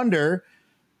do wonder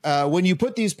when you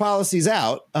put these policies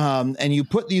out and you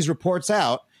put these reports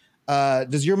out,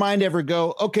 does your mind ever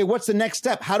go, okay, what's the next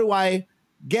step? How do I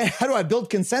build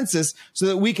consensus so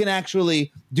that we can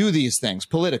actually do these things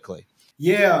politically?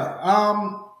 Yeah.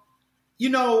 I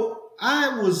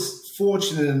was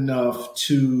fortunate enough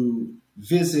to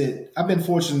visit. I've been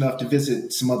fortunate enough to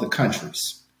visit some other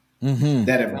countries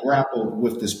that have grappled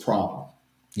with this problem.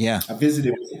 Yeah. I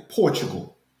visited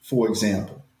Portugal, for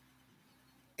example.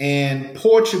 And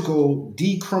Portugal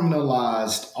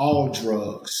decriminalized all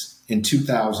drugs in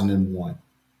 2001.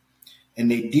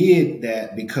 And they did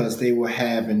that because they were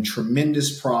having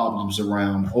tremendous problems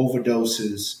around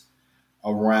overdoses,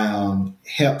 around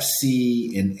Hep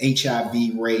C and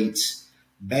HIV rates,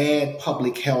 bad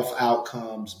public health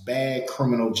outcomes, bad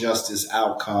criminal justice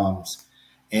outcomes.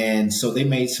 And so they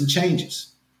made some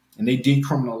changes, and they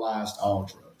decriminalized all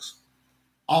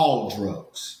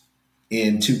drugs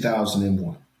in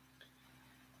 2001.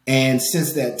 And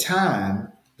since that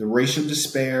time, the racial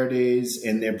disparities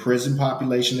in their prison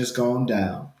population has gone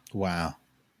down. Wow.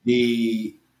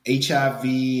 The HIV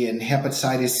and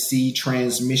hepatitis C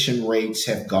transmission rates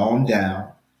have gone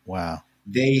down. Wow.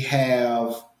 They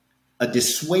have a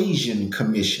dissuasion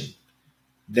commission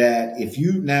that if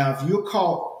you're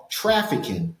caught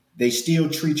trafficking, they still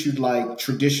treat you like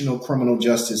traditional criminal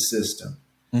justice system.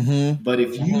 Mm-hmm. But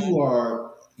if you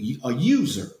are a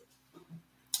user,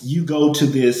 you go to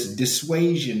this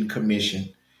dissuasion commission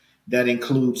that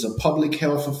includes a public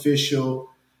health official,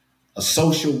 a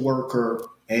social worker,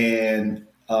 and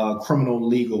a criminal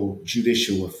legal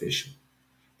judicial official.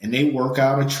 And they work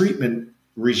out a treatment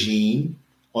regime,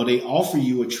 or they offer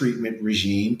you a treatment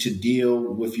regime to deal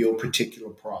with your particular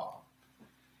problem.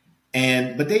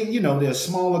 But they're a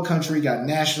smaller country, got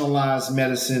nationalized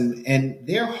medicine, and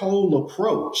their whole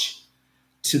approach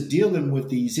to dealing with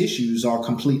these issues are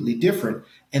completely different.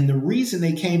 And the reason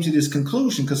they came to this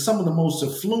conclusion, because some of the most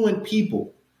affluent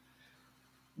people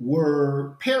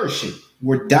were perishing,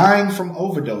 were dying from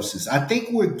overdoses. I think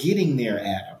we're getting there,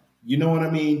 Adam. You know what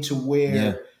I mean? To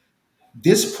where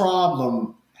this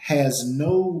problem has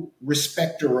no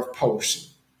respecter of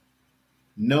person,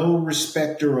 no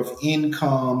respecter of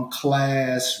income,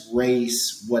 class,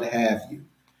 race, what have you.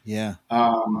 Yeah.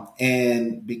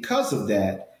 And because of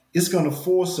that, it's going to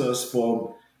force us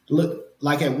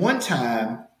like at one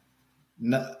time,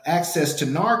 access to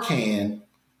Narcan,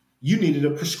 you needed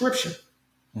a prescription.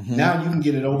 Mm-hmm. Now you can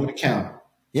get it over the counter.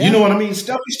 Yeah. You know what I mean?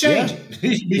 Stuff is changing.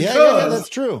 Yeah, that's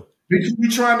true. Because we're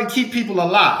trying to keep people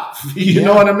alive. You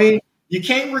know what I mean? You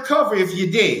can't recover if you're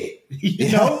dead.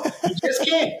 You know? You just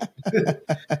can't.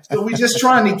 So we're just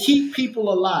trying to keep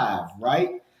people alive,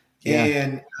 right? Yeah.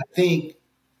 And I think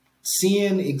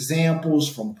seeing examples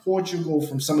from Portugal,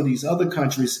 from some of these other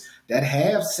countries that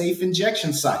have safe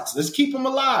injection sites, let's keep them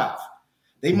alive.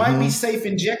 They might be safe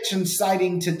injection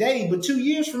siting today, but 2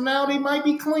 years from now, they might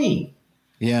be clean.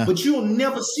 Yeah. But you'll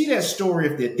never see that story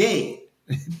if they're dead.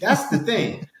 That's the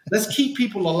thing. Let's keep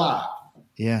people alive.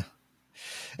 Yeah.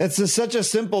 It's such a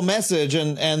simple message.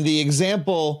 And the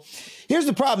example, Here's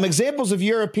the problem. Examples of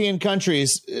European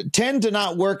countries tend to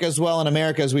not work as well in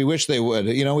America as we wish they would.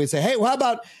 You know, we say, hey, well,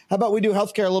 how about we do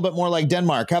healthcare a little bit more like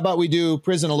Denmark? How about we do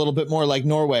prison a little bit more like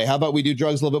Norway? How about we do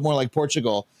drugs a little bit more like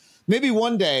Portugal? Maybe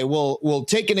one day we'll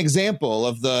take an example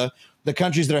of the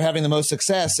countries that are having the most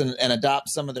success and adopt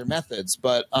some of their methods.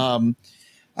 But I'm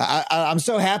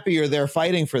so happy you're there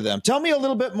fighting for them. Tell me a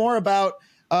little bit more about,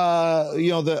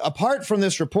 apart from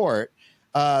this report,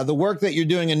 the work that you're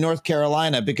doing in North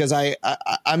Carolina, because I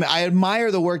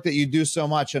admire the work that you do so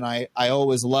much. And I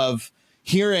always love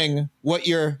hearing what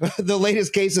the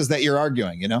latest cases that you're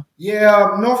arguing, you know?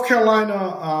 Yeah, North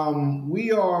Carolina,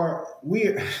 we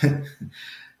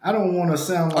I don't want to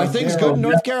sound like Are things good in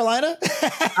North Carolina?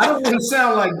 I don't want to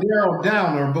sound like Daryl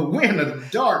Downer, but we're in a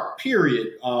dark period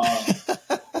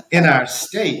in our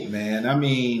state, man. I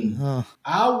mean,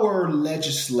 our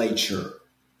legislature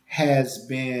had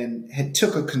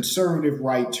took a conservative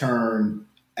right turn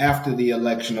after the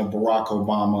election of Barack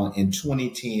Obama in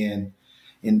 2010.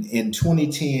 In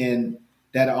 2010,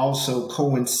 that also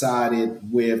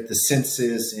coincided with the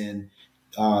census and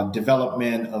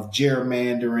development of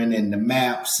gerrymandering and the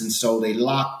maps, and so they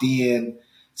locked in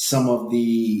some of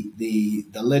the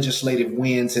legislative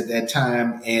wins at that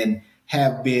time and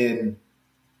have been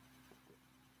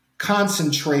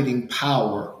concentrating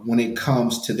power when it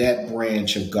comes to that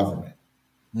branch of government,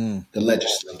 the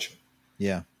legislature.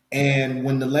 Yeah. And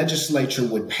when the legislature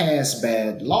would pass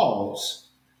bad laws,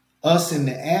 us in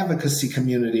the advocacy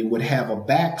community would have a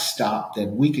backstop that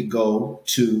we could go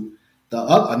to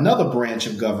another branch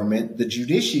of government, the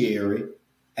judiciary,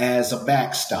 as a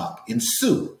backstop and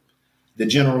sue the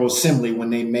General Assembly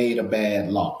when they made a bad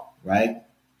law, right?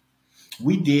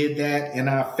 We did that in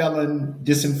our felon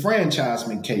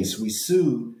disenfranchisement case. We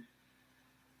sued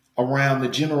around the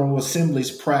General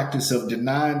Assembly's practice of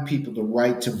denying people the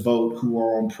right to vote who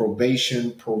are on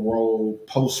probation, parole,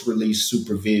 post-release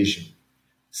supervision.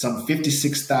 Some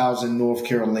 56,000 North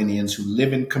Carolinians who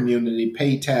live in community,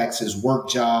 pay taxes, work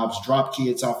jobs, drop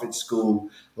kids off at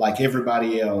school like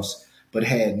everybody else, but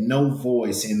had no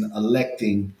voice in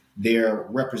electing their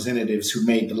representatives who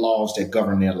made the laws that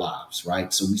govern their lives,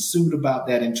 right? So we sued about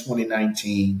that in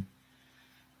 2019.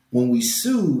 When we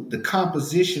sued, the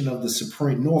composition of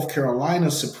the North Carolina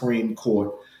Supreme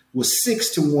Court was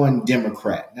 6-1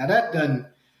 Democrat. Now that doesn't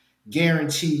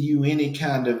guarantee you any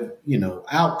kind of,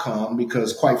 outcome,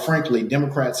 because quite frankly,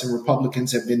 Democrats and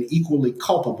Republicans have been equally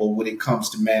culpable when it comes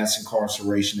to mass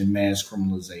incarceration and mass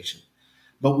criminalization.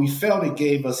 But we felt it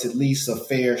gave us at least a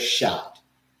fair shot.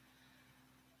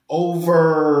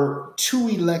 Over 2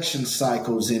 election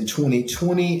cycles in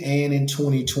 2020 and in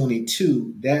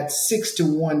 2022, that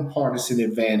 6-1 partisan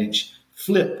advantage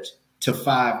flipped to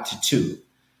 5-2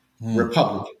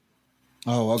 Republican.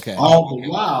 Oh, okay. All the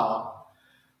while,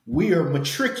 we are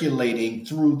matriculating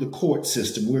through the court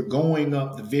system. We're going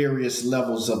up the various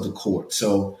levels of the court.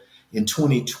 So in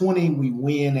 2020, we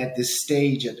win at this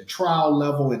stage at the trial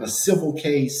level in a civil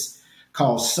case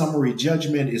called summary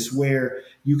judgment. Is where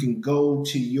you can go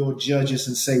to your judges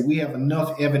and say, we have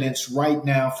enough evidence right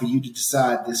now for you to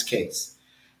decide this case.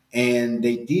 And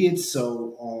they did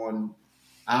so on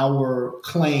our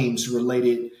claims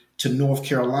related to North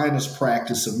Carolina's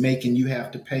practice of making you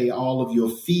have to pay all of your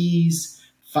fees,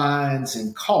 fines,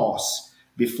 and costs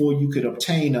before you could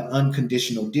obtain an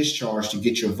unconditional discharge to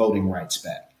get your voting rights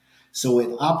back. So it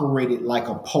operated like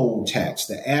a poll tax.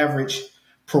 The average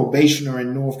probationer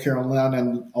in North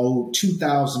Carolina owed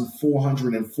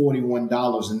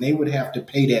 $2,441, and they would have to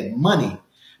pay that money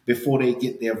before they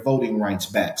get their voting rights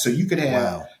back. So you could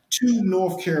have two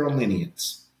North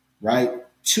Carolinians, right?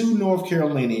 Two North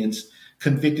Carolinians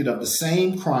convicted of the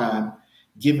same crime,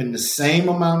 given the same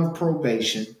amount of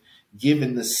probation,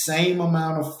 given the same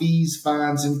amount of fees,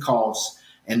 fines, and costs,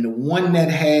 and the one that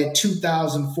had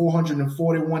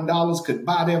 $2,441 could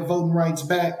buy their voting rights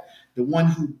back. The one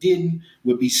who didn't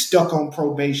would be stuck on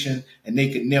probation, and they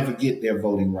could never get their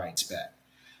voting rights back.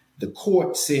 The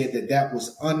court said that that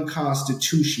was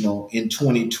unconstitutional in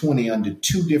 2020 under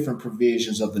 2 different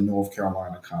provisions of the North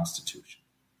Carolina Constitution.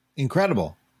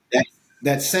 Incredible.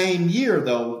 That same year,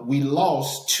 though, we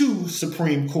lost 2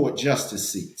 Supreme Court justice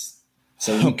seats.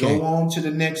 So we go on to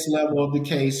the next level of the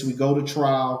case. We go to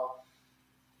trial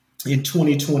in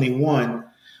 2021.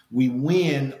 We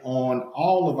win on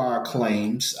all of our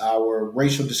claims, our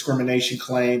racial discrimination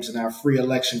claims and our free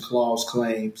election clause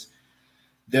claims.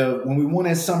 When we won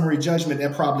that summary judgment,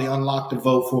 that probably unlocked the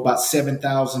vote for about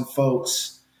 7,000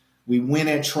 folks. We win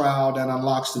at trial, that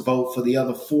unlocks the vote for the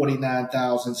other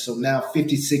 49,000. So now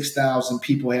 56,000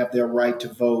 people have their right to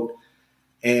vote.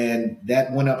 And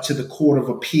that went up to the Court of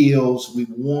Appeals. We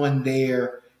won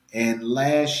there. And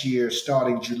last year,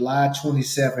 starting July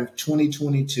 27th,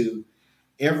 2022,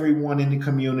 everyone in the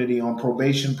community on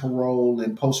probation, parole,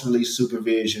 and post-release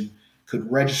supervision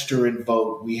could register and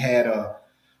vote. We had a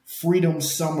Freedom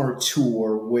Summer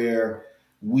Tour where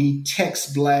we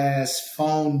text blast,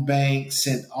 phone bank,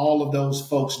 sent all of those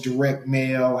folks direct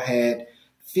mail, had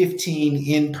 15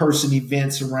 in-person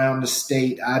events around the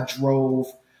state. I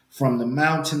drove from the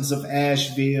mountains of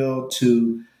Asheville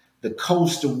to the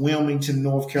coast of Wilmington,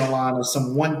 North Carolina,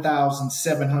 some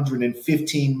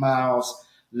 1,715 miles,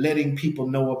 letting people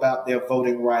know about their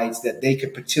voting rights, that they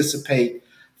could participate.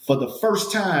 For the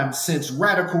first time since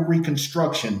radical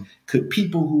Reconstruction, could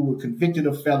people who were convicted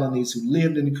of felonies, who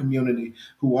lived in the community,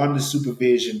 who were under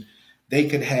supervision, they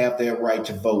could have their right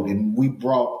to vote. And we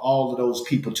brought all of those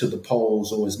people to the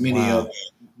polls, or as many of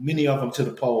them to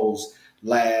the polls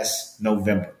last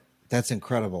November. That's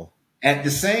incredible. At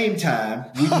the same time,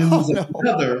 we lose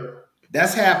another,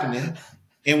 that's happening,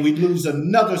 and we lose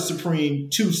another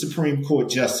two Supreme Court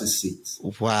justice seats.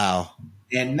 Wow.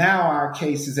 And now our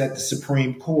case is at the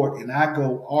Supreme Court, and I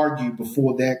go argue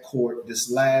before that court this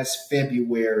last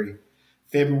February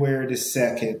the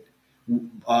 2nd.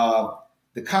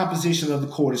 The composition of the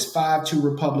court is 5-2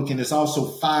 Republican. It's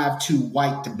also 5-2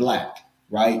 white to black,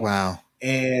 right? Wow.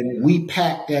 And we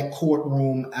packed that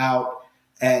courtroom out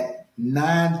at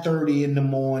 9:30 in the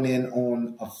morning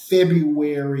on a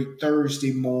February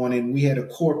Thursday morning. We had a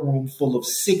courtroom full of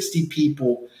 60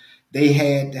 people. They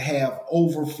had to have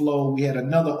overflow. We had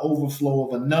another overflow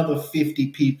of another 50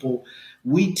 people.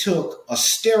 We took a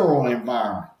sterile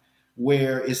environment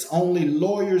where it's only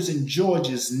lawyers and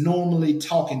judges normally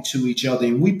talking to each other.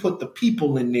 And we put the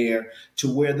people in there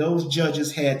to where those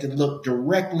judges had to look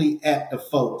directly at the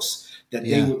folks that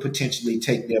they would potentially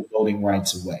take their voting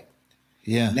rights away.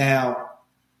 Yeah. Now,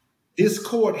 this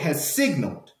court has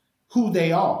signaled who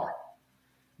they are,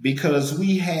 because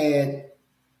we had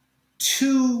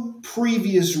 2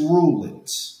 previous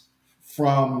rulings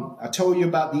from, I told you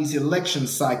about these election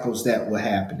cycles that were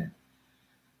happening.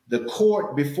 The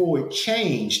court, before it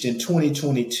changed in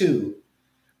 2022,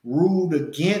 ruled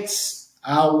against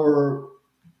our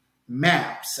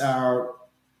maps, our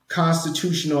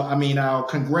congressional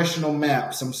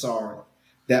maps,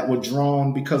 that were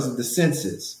drawn because of the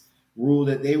census, ruled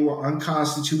that they were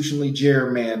unconstitutionally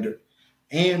gerrymandered,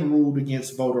 and ruled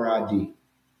against voter ID.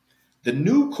 The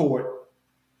new court,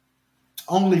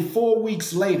 only 4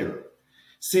 weeks later,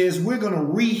 says we're going to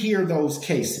rehear those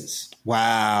cases.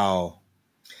 Wow.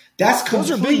 Those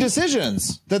are big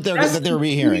decisions that they're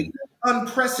rehearing.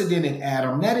 Unprecedented,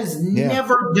 Adam. That is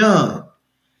never done.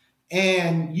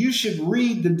 And you should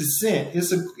read the dissent.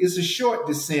 It's a short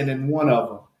dissent in one of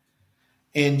them.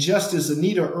 And Justice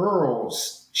Anita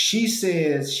Earls, she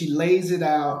says, she lays it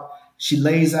out. She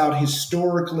lays out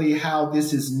historically how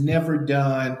this is never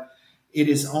done. It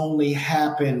has only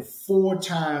happened 4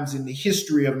 times in the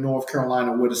history of North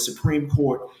Carolina where the Supreme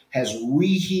Court has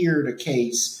reheard a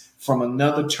case from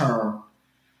another term,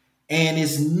 and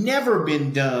it's never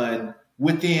been done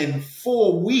within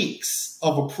 4 weeks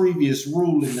of a previous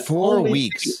ruling. 4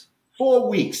 weeks. 4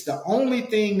 weeks. The only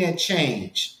thing that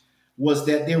changed was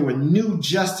that there were new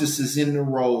justices in the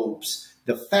robes.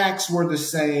 The facts were the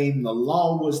same. The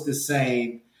law was the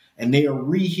same, and they are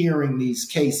rehearing these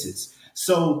cases.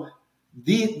 So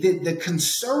the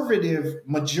conservative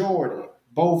majority,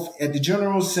 both at the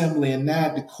General Assembly and now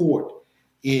at the court,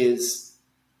 is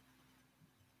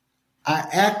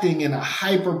acting in a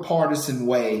hyper-partisan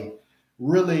way,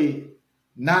 really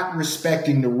not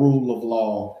respecting the rule of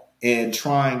law and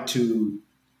trying to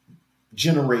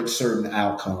generate certain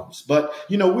outcomes. But,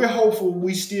 we're hopeful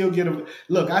we still get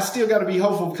I still got to be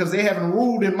hopeful because they haven't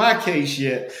ruled in my case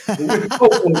yet. But we're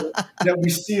hopeful that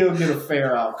we still get a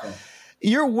fair outcome.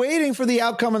 You're waiting for the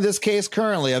outcome of this case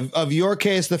currently, of your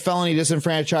case, the felony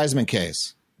disenfranchisement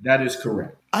case. That is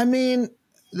correct. I mean,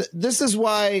 this is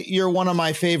why you're one of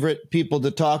my favorite people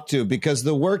to talk to, because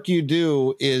the work you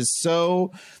do is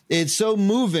so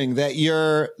moving that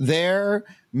you're there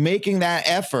making that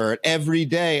effort every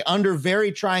day under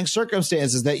very trying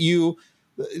circumstances, that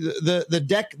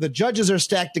the judges are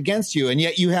stacked against you, and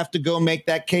yet you have to go make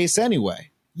that case anyway.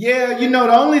 Yeah,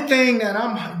 the only thing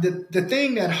that the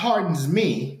thing that hardens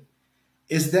me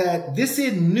is that this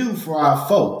isn't new for our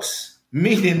folks.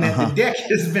 Meaning that the deck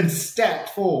has been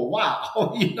stacked for a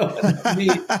while, you know what I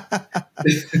mean?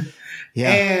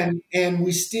 And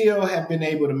we still have been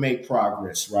able to make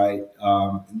progress, right?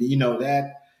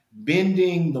 That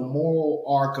bending the moral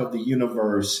arc of the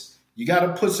universe, you got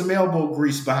to put some elbow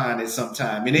grease behind it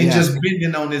sometime. It ain't just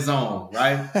bending on its own,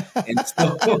 right? And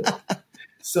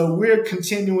So we're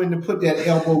continuing to put that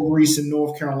elbow grease in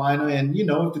North Carolina. And, you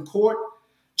know, if the court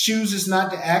chooses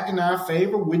not to act in our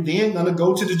favor, we're then going to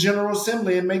go to the General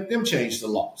Assembly and make them change the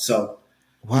law. So,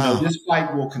 you know, this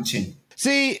fight will continue.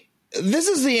 See, this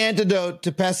is the antidote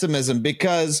to pessimism,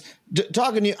 because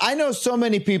talking to you, I know so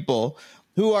many people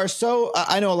who are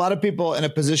I know a lot of people in a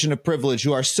position of privilege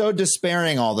who are so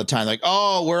despairing all the time. Like,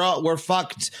 oh, we're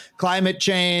fucked, climate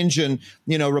change, and,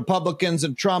 you know, Republicans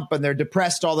and Trump, and they're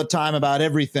depressed all the time about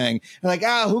everything. They're like,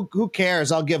 who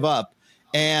cares? I'll give up.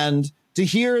 And to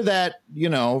hear that, you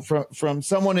know, from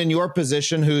someone in your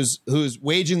position who's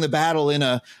waging the battle in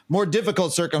a more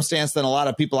difficult circumstance than a lot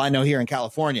of people I know here in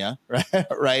California,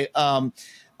 right?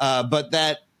 But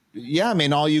that, yeah, I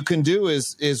mean, all you can do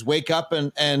is wake up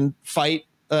and fight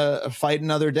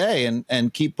another day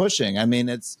and keep pushing. I mean,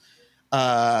 it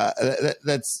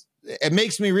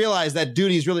makes me realize that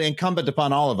duty is really incumbent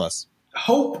upon all of us.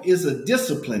 Hope is a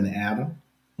discipline, Adam.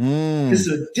 It's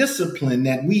a discipline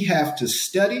that we have to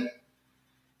study.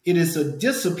 It is a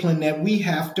discipline that we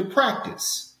have to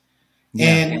practice. Yeah.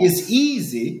 And it's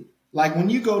easy, like when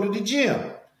you go to the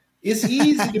gym, it's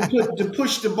easy to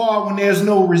push the bar when there's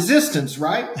no resistance,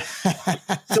 right?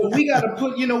 So we got to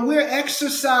put, you know, we're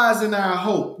exercising our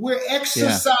hope. We're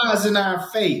exercising our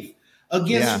faith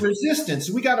against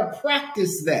resistance. We got to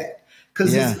practice that,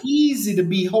 because it's easy to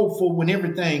be hopeful when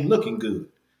everything looking good,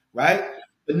 right?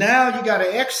 But now you got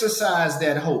to exercise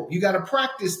that hope. You got to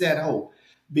practice that hope.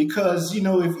 Because, you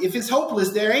know, if it's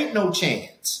hopeless, there ain't no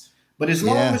chance. But as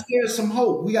long as there's some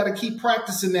hope, we got to keep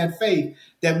practicing that faith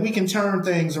that we can turn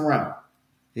things around.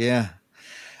 Yeah.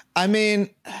 I mean,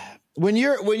 when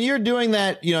you're doing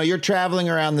that, you know, you're traveling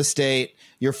around the state,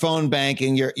 you're phone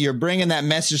banking, you're bringing that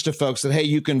message to folks that, hey,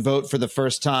 you can vote for the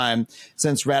first time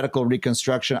since radical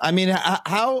Reconstruction. I mean,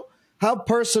 how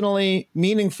personally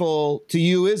meaningful to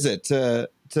you is it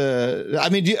I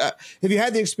mean, have you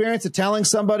had the experience of telling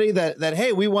somebody that,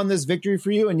 hey, we won this victory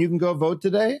for you and you can go vote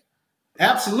today?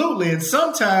 Absolutely. And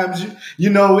sometimes, you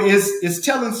know, it's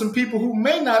telling some people who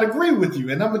may not agree with you.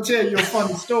 And I'm going to tell you a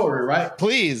funny story, right?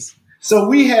 Please. So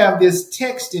we have this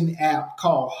texting app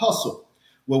called Hustle,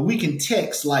 where we can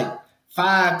text like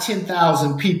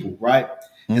 10,000 people, right?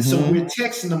 Mm-hmm. And so we're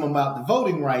texting them about the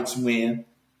voting rights win.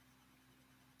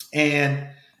 And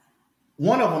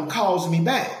one of them calls me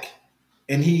back.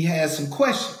 And he has some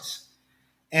questions.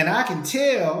 And I can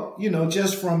tell, you know,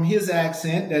 just from his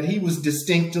accent that he was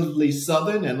distinctively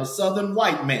Southern and a Southern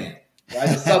white man, right?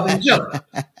 A Southern gentleman.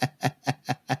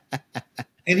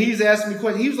 And he's asking me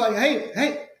questions. He was like,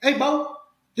 hey, Bo,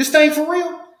 this thing for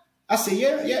real? I said,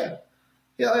 yeah.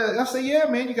 I said, yeah,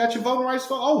 man, you got your voting rights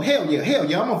for? Oh, hell yeah. I'm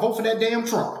going to vote for that damn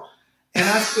Trump. And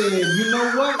I said, you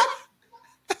know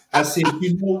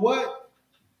what?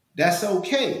 That's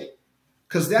okay.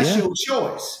 Because that's your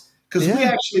choice. Because we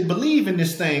actually believe in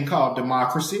this thing called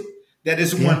democracy, that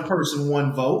is one person,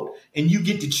 one vote, and you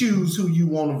get to choose who you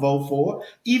want to vote for,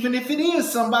 even if it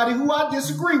is somebody who I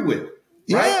disagree with.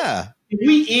 Right? Yeah.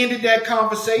 We ended that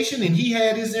conversation, and he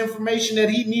had his information that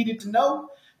he needed to know,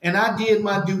 and I did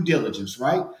my due diligence,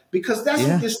 right? Because that's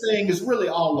what this thing is really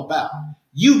all about.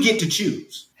 You get to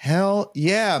choose. Hell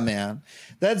yeah, man.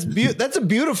 That's a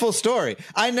beautiful story.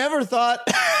 I never thought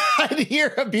I'd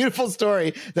hear a beautiful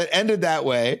story that ended that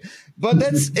way, but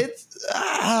that's the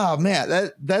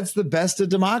best of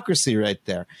democracy right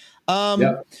there.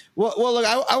 Well, look,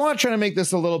 I want to try to make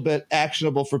this a little bit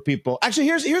actionable for people. Actually,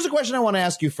 here's a question I want to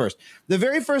ask you first. The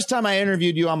very first time I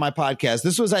interviewed you on my podcast,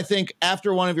 this was, I think,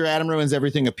 after one of your Adam Ruins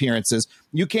Everything appearances.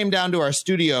 You came down to our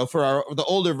studio for the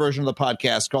older version of the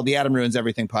podcast called the Adam Ruins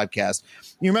Everything podcast.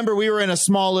 You remember we were in a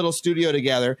small little studio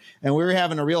together, and we were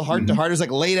having a real heart-to-heart. It was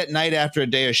like late at night after a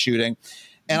day of shooting,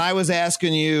 and I was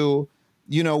asking you,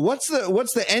 you know, what's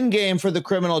the end game for the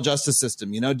criminal justice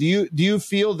system? You know, do you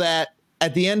feel that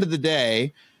at the end of the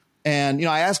day, and, you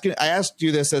know, I asked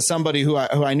you this as somebody who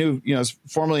I knew, you know, is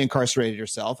formerly incarcerated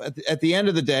yourself. At the end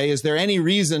of the day, is there any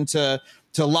reason to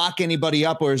lock anybody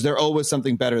up, or is there always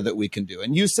something better that we can do?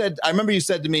 And you said, I remember you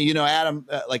said to me, you know, Adam,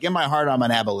 like in my heart, I'm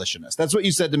an abolitionist. That's what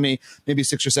you said to me maybe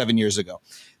 6 or 7 years ago.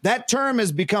 That term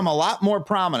has become a lot more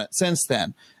prominent since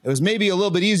then. It was maybe a little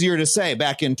bit easier to say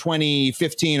back in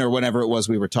 2015 or whenever it was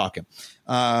we were talking.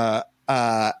 And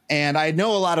I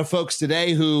know a lot of folks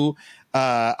today who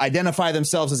identify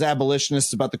themselves as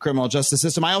abolitionists about the criminal justice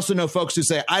system. I also know folks who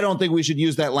say, I don't think we should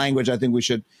use that language. I think we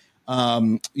should,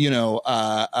 our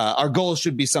goals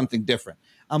should be something different.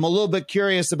 I'm a little bit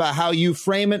curious about how you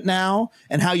frame it now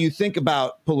and how you think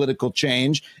about political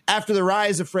change after the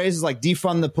rise of phrases like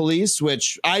defund the police,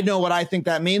 which I know what I think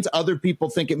that means. Other people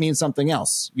think it means something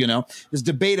else. You know, there's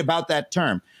debate about that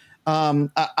term.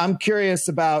 I'm curious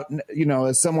about,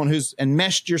 as someone who's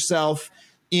enmeshed yourself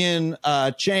in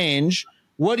change,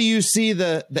 what do you see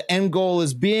the end goal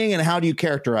as being, and how do you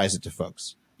characterize it to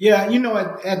folks? Yeah,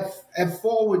 at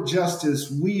Forward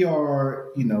Justice, we are,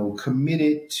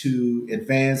 committed to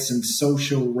advancing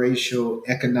social, racial,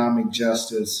 economic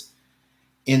justice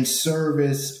in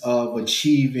service of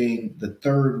achieving the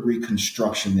third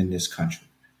Reconstruction in this country.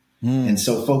 And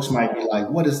so folks might be like,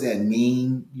 what does that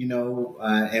mean?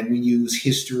 And we use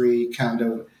history kind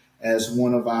of as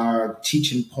one of our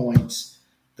teaching points.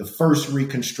 The first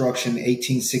Reconstruction,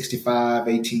 1865,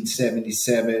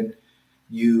 1877,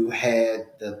 you had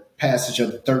the passage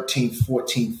of the 13th,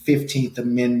 14th, 15th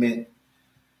Amendment,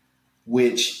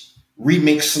 which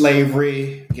remixed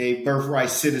slavery, gave birthright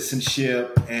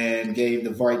citizenship, and gave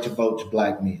the right to vote to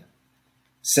Black men.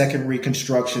 Second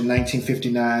Reconstruction,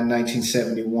 1959,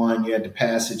 1971, you had the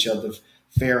passage of the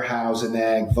Fair Housing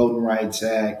Act, Voting Rights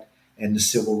Act, and the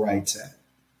Civil Rights Act.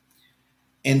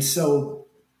 And so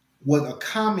what a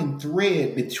common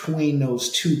thread between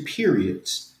those two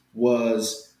periods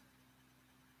was,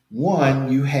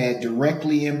 one, you had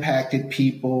directly impacted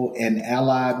people and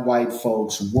allied white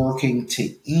folks working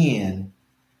to end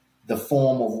the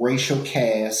form of racial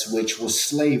caste, which was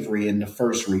slavery in the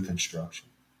first Reconstruction.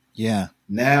 Yeah.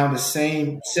 Now, the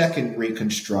same second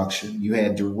Reconstruction, you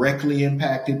had directly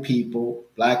impacted people,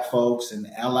 Black folks and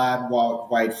allied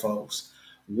white folks,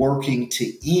 working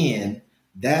to end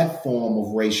that form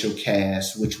of racial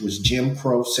caste, which was Jim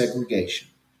Crow segregation.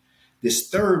 This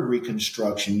third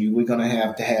Reconstruction, we're going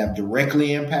to have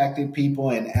directly impacted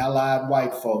people and allied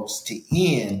white folks to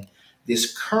end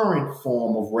this current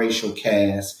form of racial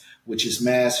caste, which is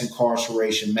mass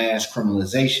incarceration, mass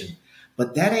criminalization.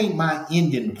 But that ain't my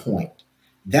ending point.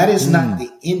 That is not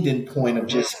the ending point of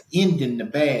just ending the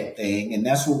bad thing. And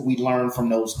that's what we learned from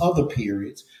those other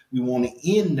periods. We want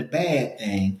to end the bad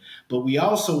thing, but we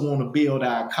also want to build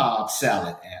our Cobb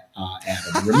salad,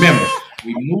 Adam. Remember,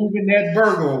 we're moving that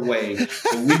burger away,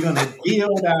 but we're going to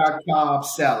build our Cobb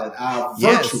salad, our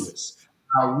virtuous,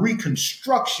 our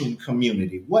Reconstruction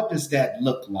community. What does that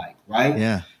look like, right?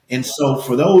 Yeah. And so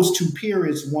for those two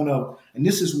periods, and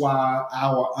this is why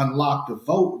our Unlock the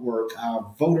Vote work,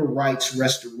 our voter rights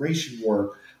restoration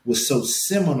work was so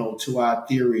seminal to our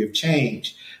theory of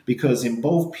change, because in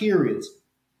both periods,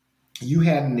 you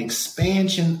had an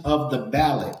expansion of the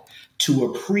ballot to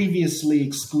a previously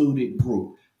excluded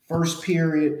group. First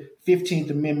period, 15th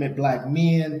Amendment, Black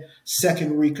men.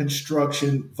 Second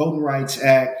Reconstruction, Voting Rights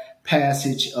Act,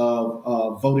 passage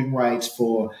of voting rights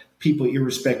for people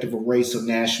irrespective of race or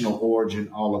national origin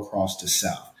all across the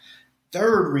South.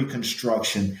 Third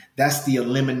Reconstruction, that's the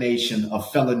elimination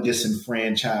of felon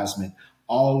disenfranchisement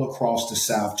all across the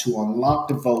South to unlock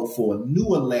the vote for a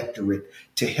new electorate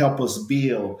to help us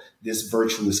build this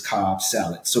virtuous Cobb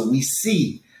salad. So we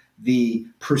see the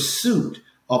pursuit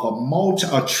of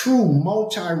a true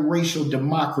multiracial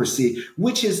democracy,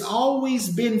 which has always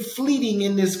been fleeting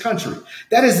in this country.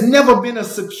 That has never been a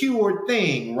secured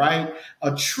thing, right?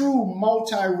 A true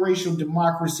multiracial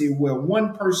democracy where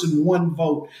one person, one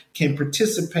vote can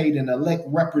participate and elect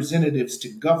representatives to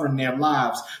govern their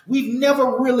lives. We've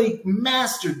never really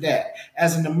mastered that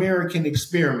as an American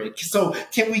experiment. So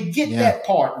can we get that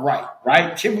part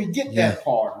right? Can we get that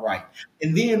part right?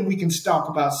 And then we can talk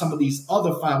about some of these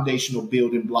other foundational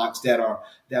building blocks that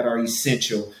are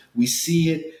essential. We see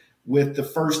it with the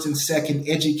first and second.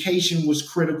 Education was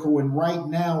critical. And right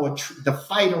now, the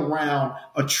fight around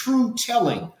a true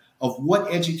telling of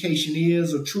what education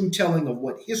is, a true telling of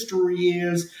what history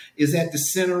is at the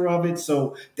center of it.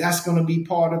 So that's going to be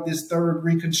part of this third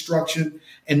Reconstruction.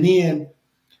 And then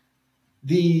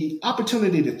the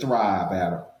opportunity to thrive,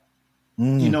 Adam.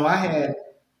 I had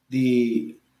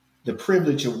the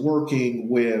privilege of working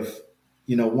with,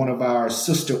 one of our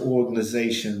sister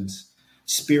organizations,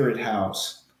 Spirit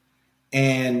House.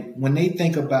 And when they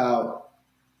think about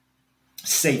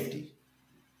safety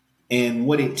and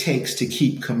what it takes to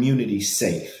keep communities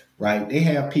safe, right? They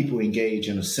have people engage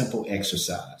in a simple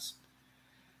exercise.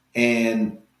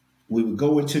 And we would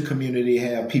go into community,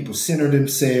 have people center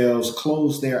themselves,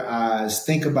 close their eyes,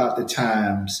 think about the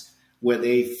times where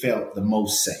they felt the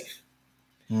most safe.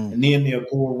 And then they'll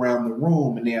go around the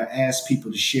room and they'll ask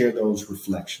people to share those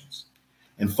reflections.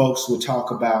 And folks will talk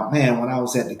about, man, when I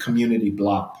was at the community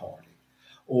block party,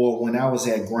 or when I was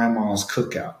at grandma's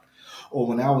cookout, or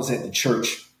when I was at the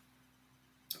church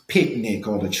picnic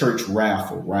or the church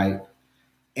raffle, right?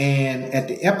 And at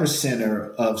the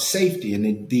epicenter of safety,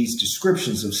 and these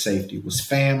descriptions of safety, was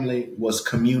family, was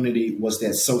community, was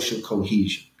that social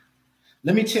cohesion.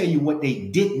 Let me tell you what they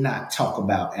did not talk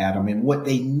about, Adam, and what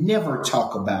they never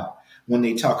talk about when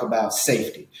they talk about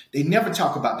safety. They never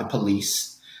talk about the police.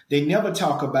 They never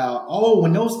talk about,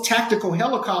 when those tactical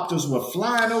helicopters were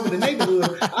flying over the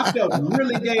neighborhood, I felt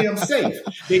really damn safe.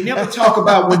 They never talk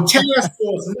about when task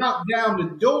force knocked down the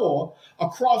door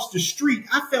across the street,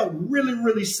 I felt really,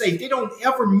 really safe. They don't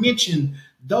ever mention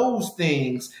those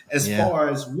things as far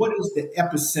as what is the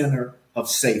epicenter of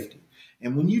safety.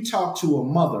 And when you talk to a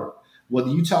mother, whether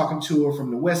you're talking to her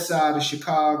from the west side of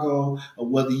Chicago or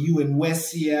whether you in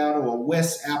West Seattle or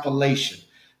West Appalachia,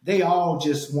 they all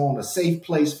just want a safe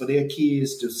place for their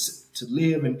kids to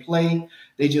live and play.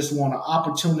 They just want an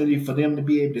opportunity for them to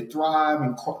be able to thrive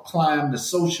and climb the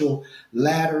social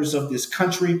ladders of this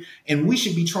country. And we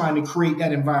should be trying to create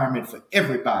that environment for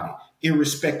everybody,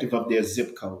 irrespective of their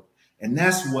zip code. And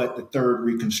that's what the third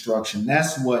Reconstruction,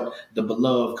 that's what the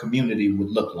beloved community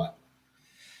would look like.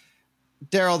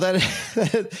 Daryl,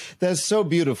 that's so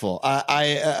beautiful.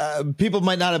 I people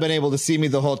might not have been able to see me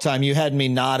the whole time. You had me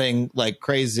nodding like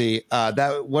crazy.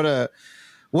 What a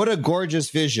gorgeous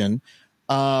vision.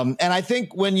 And I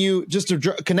think when you just to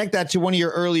connect that to one of your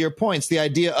earlier points, the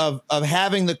idea of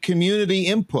having the community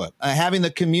input, having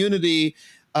the community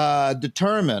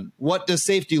determine what does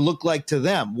safety look like to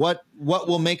them, what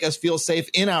will make us feel safe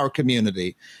in our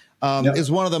community, is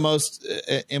one of the most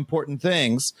important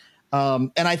things.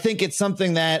 And I think it's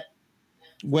something that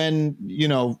when,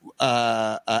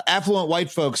 affluent white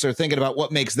folks are thinking about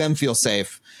what makes them feel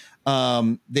safe,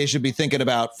 they should be thinking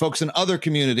about folks in other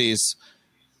communities.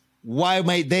 Why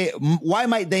might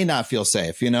they not feel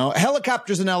safe?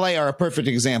 Helicopters in LA are a perfect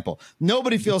example.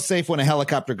 Nobody feels safe when a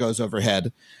helicopter goes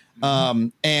overhead.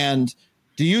 And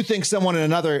do you think someone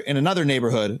in another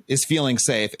neighborhood is feeling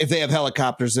safe if they have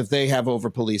helicopters, if they have over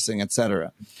policing, et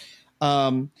cetera?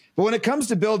 But when it comes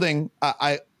to building,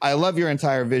 I love your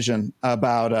entire vision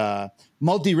about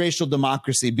multiracial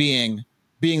democracy being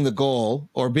the goal,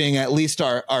 or being at least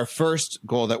our first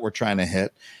goal that we're trying to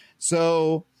hit.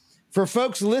 So for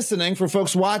folks listening, for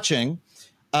folks watching,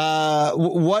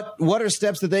 what are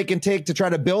steps that they can take to try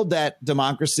to build that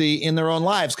democracy in their own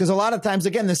lives? Because a lot of times,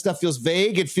 again, this stuff feels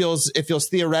vague. It feels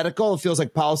theoretical. It feels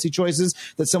like policy choices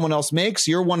that someone else makes.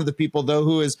 You're one of the people, though,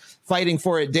 who is fighting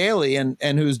for it daily and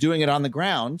who's doing it on the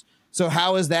ground. So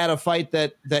how is that a fight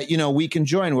that we can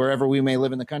join wherever we may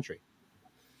live in the country?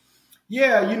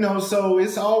 Yeah, so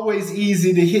it's always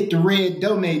easy to hit the red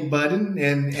donate button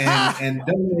and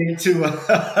donate to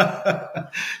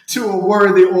a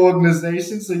worthy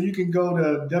organization. So you can go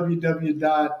to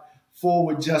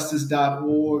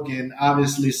www.forwardjustice.org and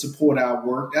obviously support our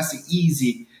work. That's an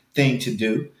easy thing to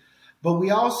do. But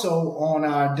we also, on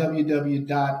our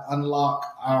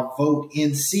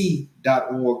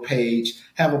www.unlockourvotenc.org page,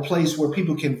 have a place where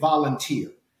people can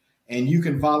volunteer. And you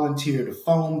can volunteer to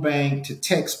phone bank, to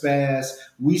text bass.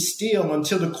 We still,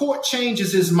 until the court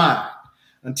changes its mind,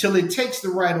 until it takes the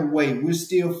right away, we're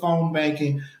still phone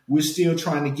banking. We're still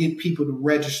trying to get people to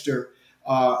register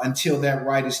until that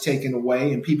right is taken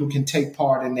away, and people can take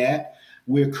part in that.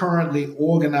 We're currently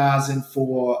organizing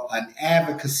for an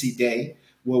advocacy day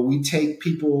where we take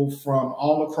people from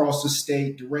all across the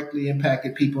state, directly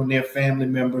impacted people and their family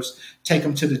members, take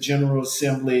them to the General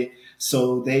Assembly,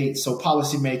 so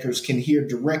policymakers can hear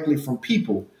directly from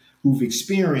people who've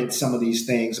experienced some of these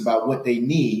things about what they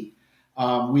need.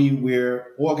 We're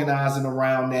organizing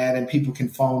around that, and people can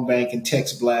phone bank and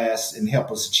text blast and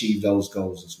help us achieve those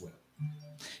goals as well.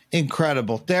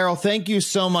 Incredible. Daryl, thank you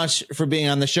so much for being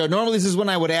on the show. Normally, this is when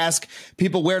I would ask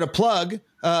people where to plug,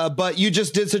 but you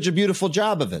just did such a beautiful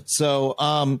job of it. So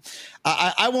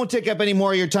I won't take up any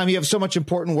more of your time. You have so much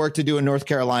important work to do in North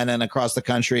Carolina and across the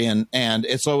country, and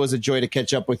it's always a joy to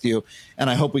catch up with you, and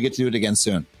I hope we get to do it again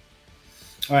soon.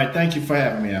 All right. Thank you for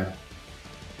having me, Aaron.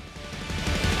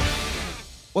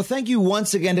 Well, thank you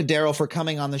once again to Daryl for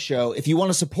coming on the show. If you want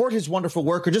to support his wonderful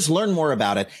work or just learn more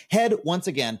about it, head once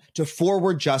again to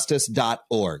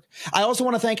forwardjustice.org. I also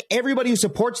want to thank everybody who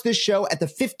supports this show at the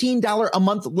 $15 a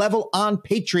month level on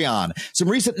Patreon. Some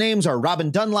recent names are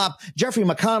Robin Dunlop, Jeffrey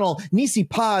McConnell, Nisi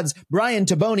Pods, Brian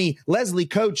Taboni, Leslie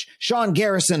Coach, Sean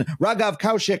Garrison, Raghav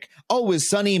Kaushik, Always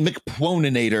Sunny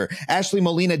McPwoninator, Ashley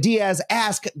Molina Diaz,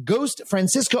 Ask, Ghost,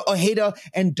 Francisco Ojeda,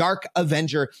 and Dark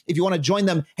Avenger. If you want to join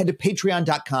them, head to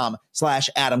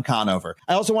patreon.com/Adam Conover.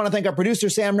 I also want to thank our producer,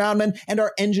 Sam Roundman, and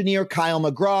our engineer, Kyle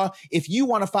McGraw. If you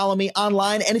want to follow me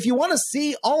online, and if you want to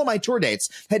see all of my tour dates,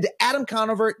 head to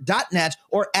adamconover.net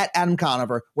or at Adam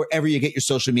Conover, wherever you get your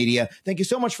social media. Thank you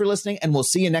so much for listening, and we'll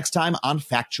see you next time on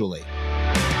Factually.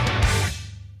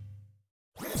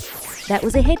 That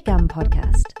was a HeadGum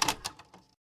podcast.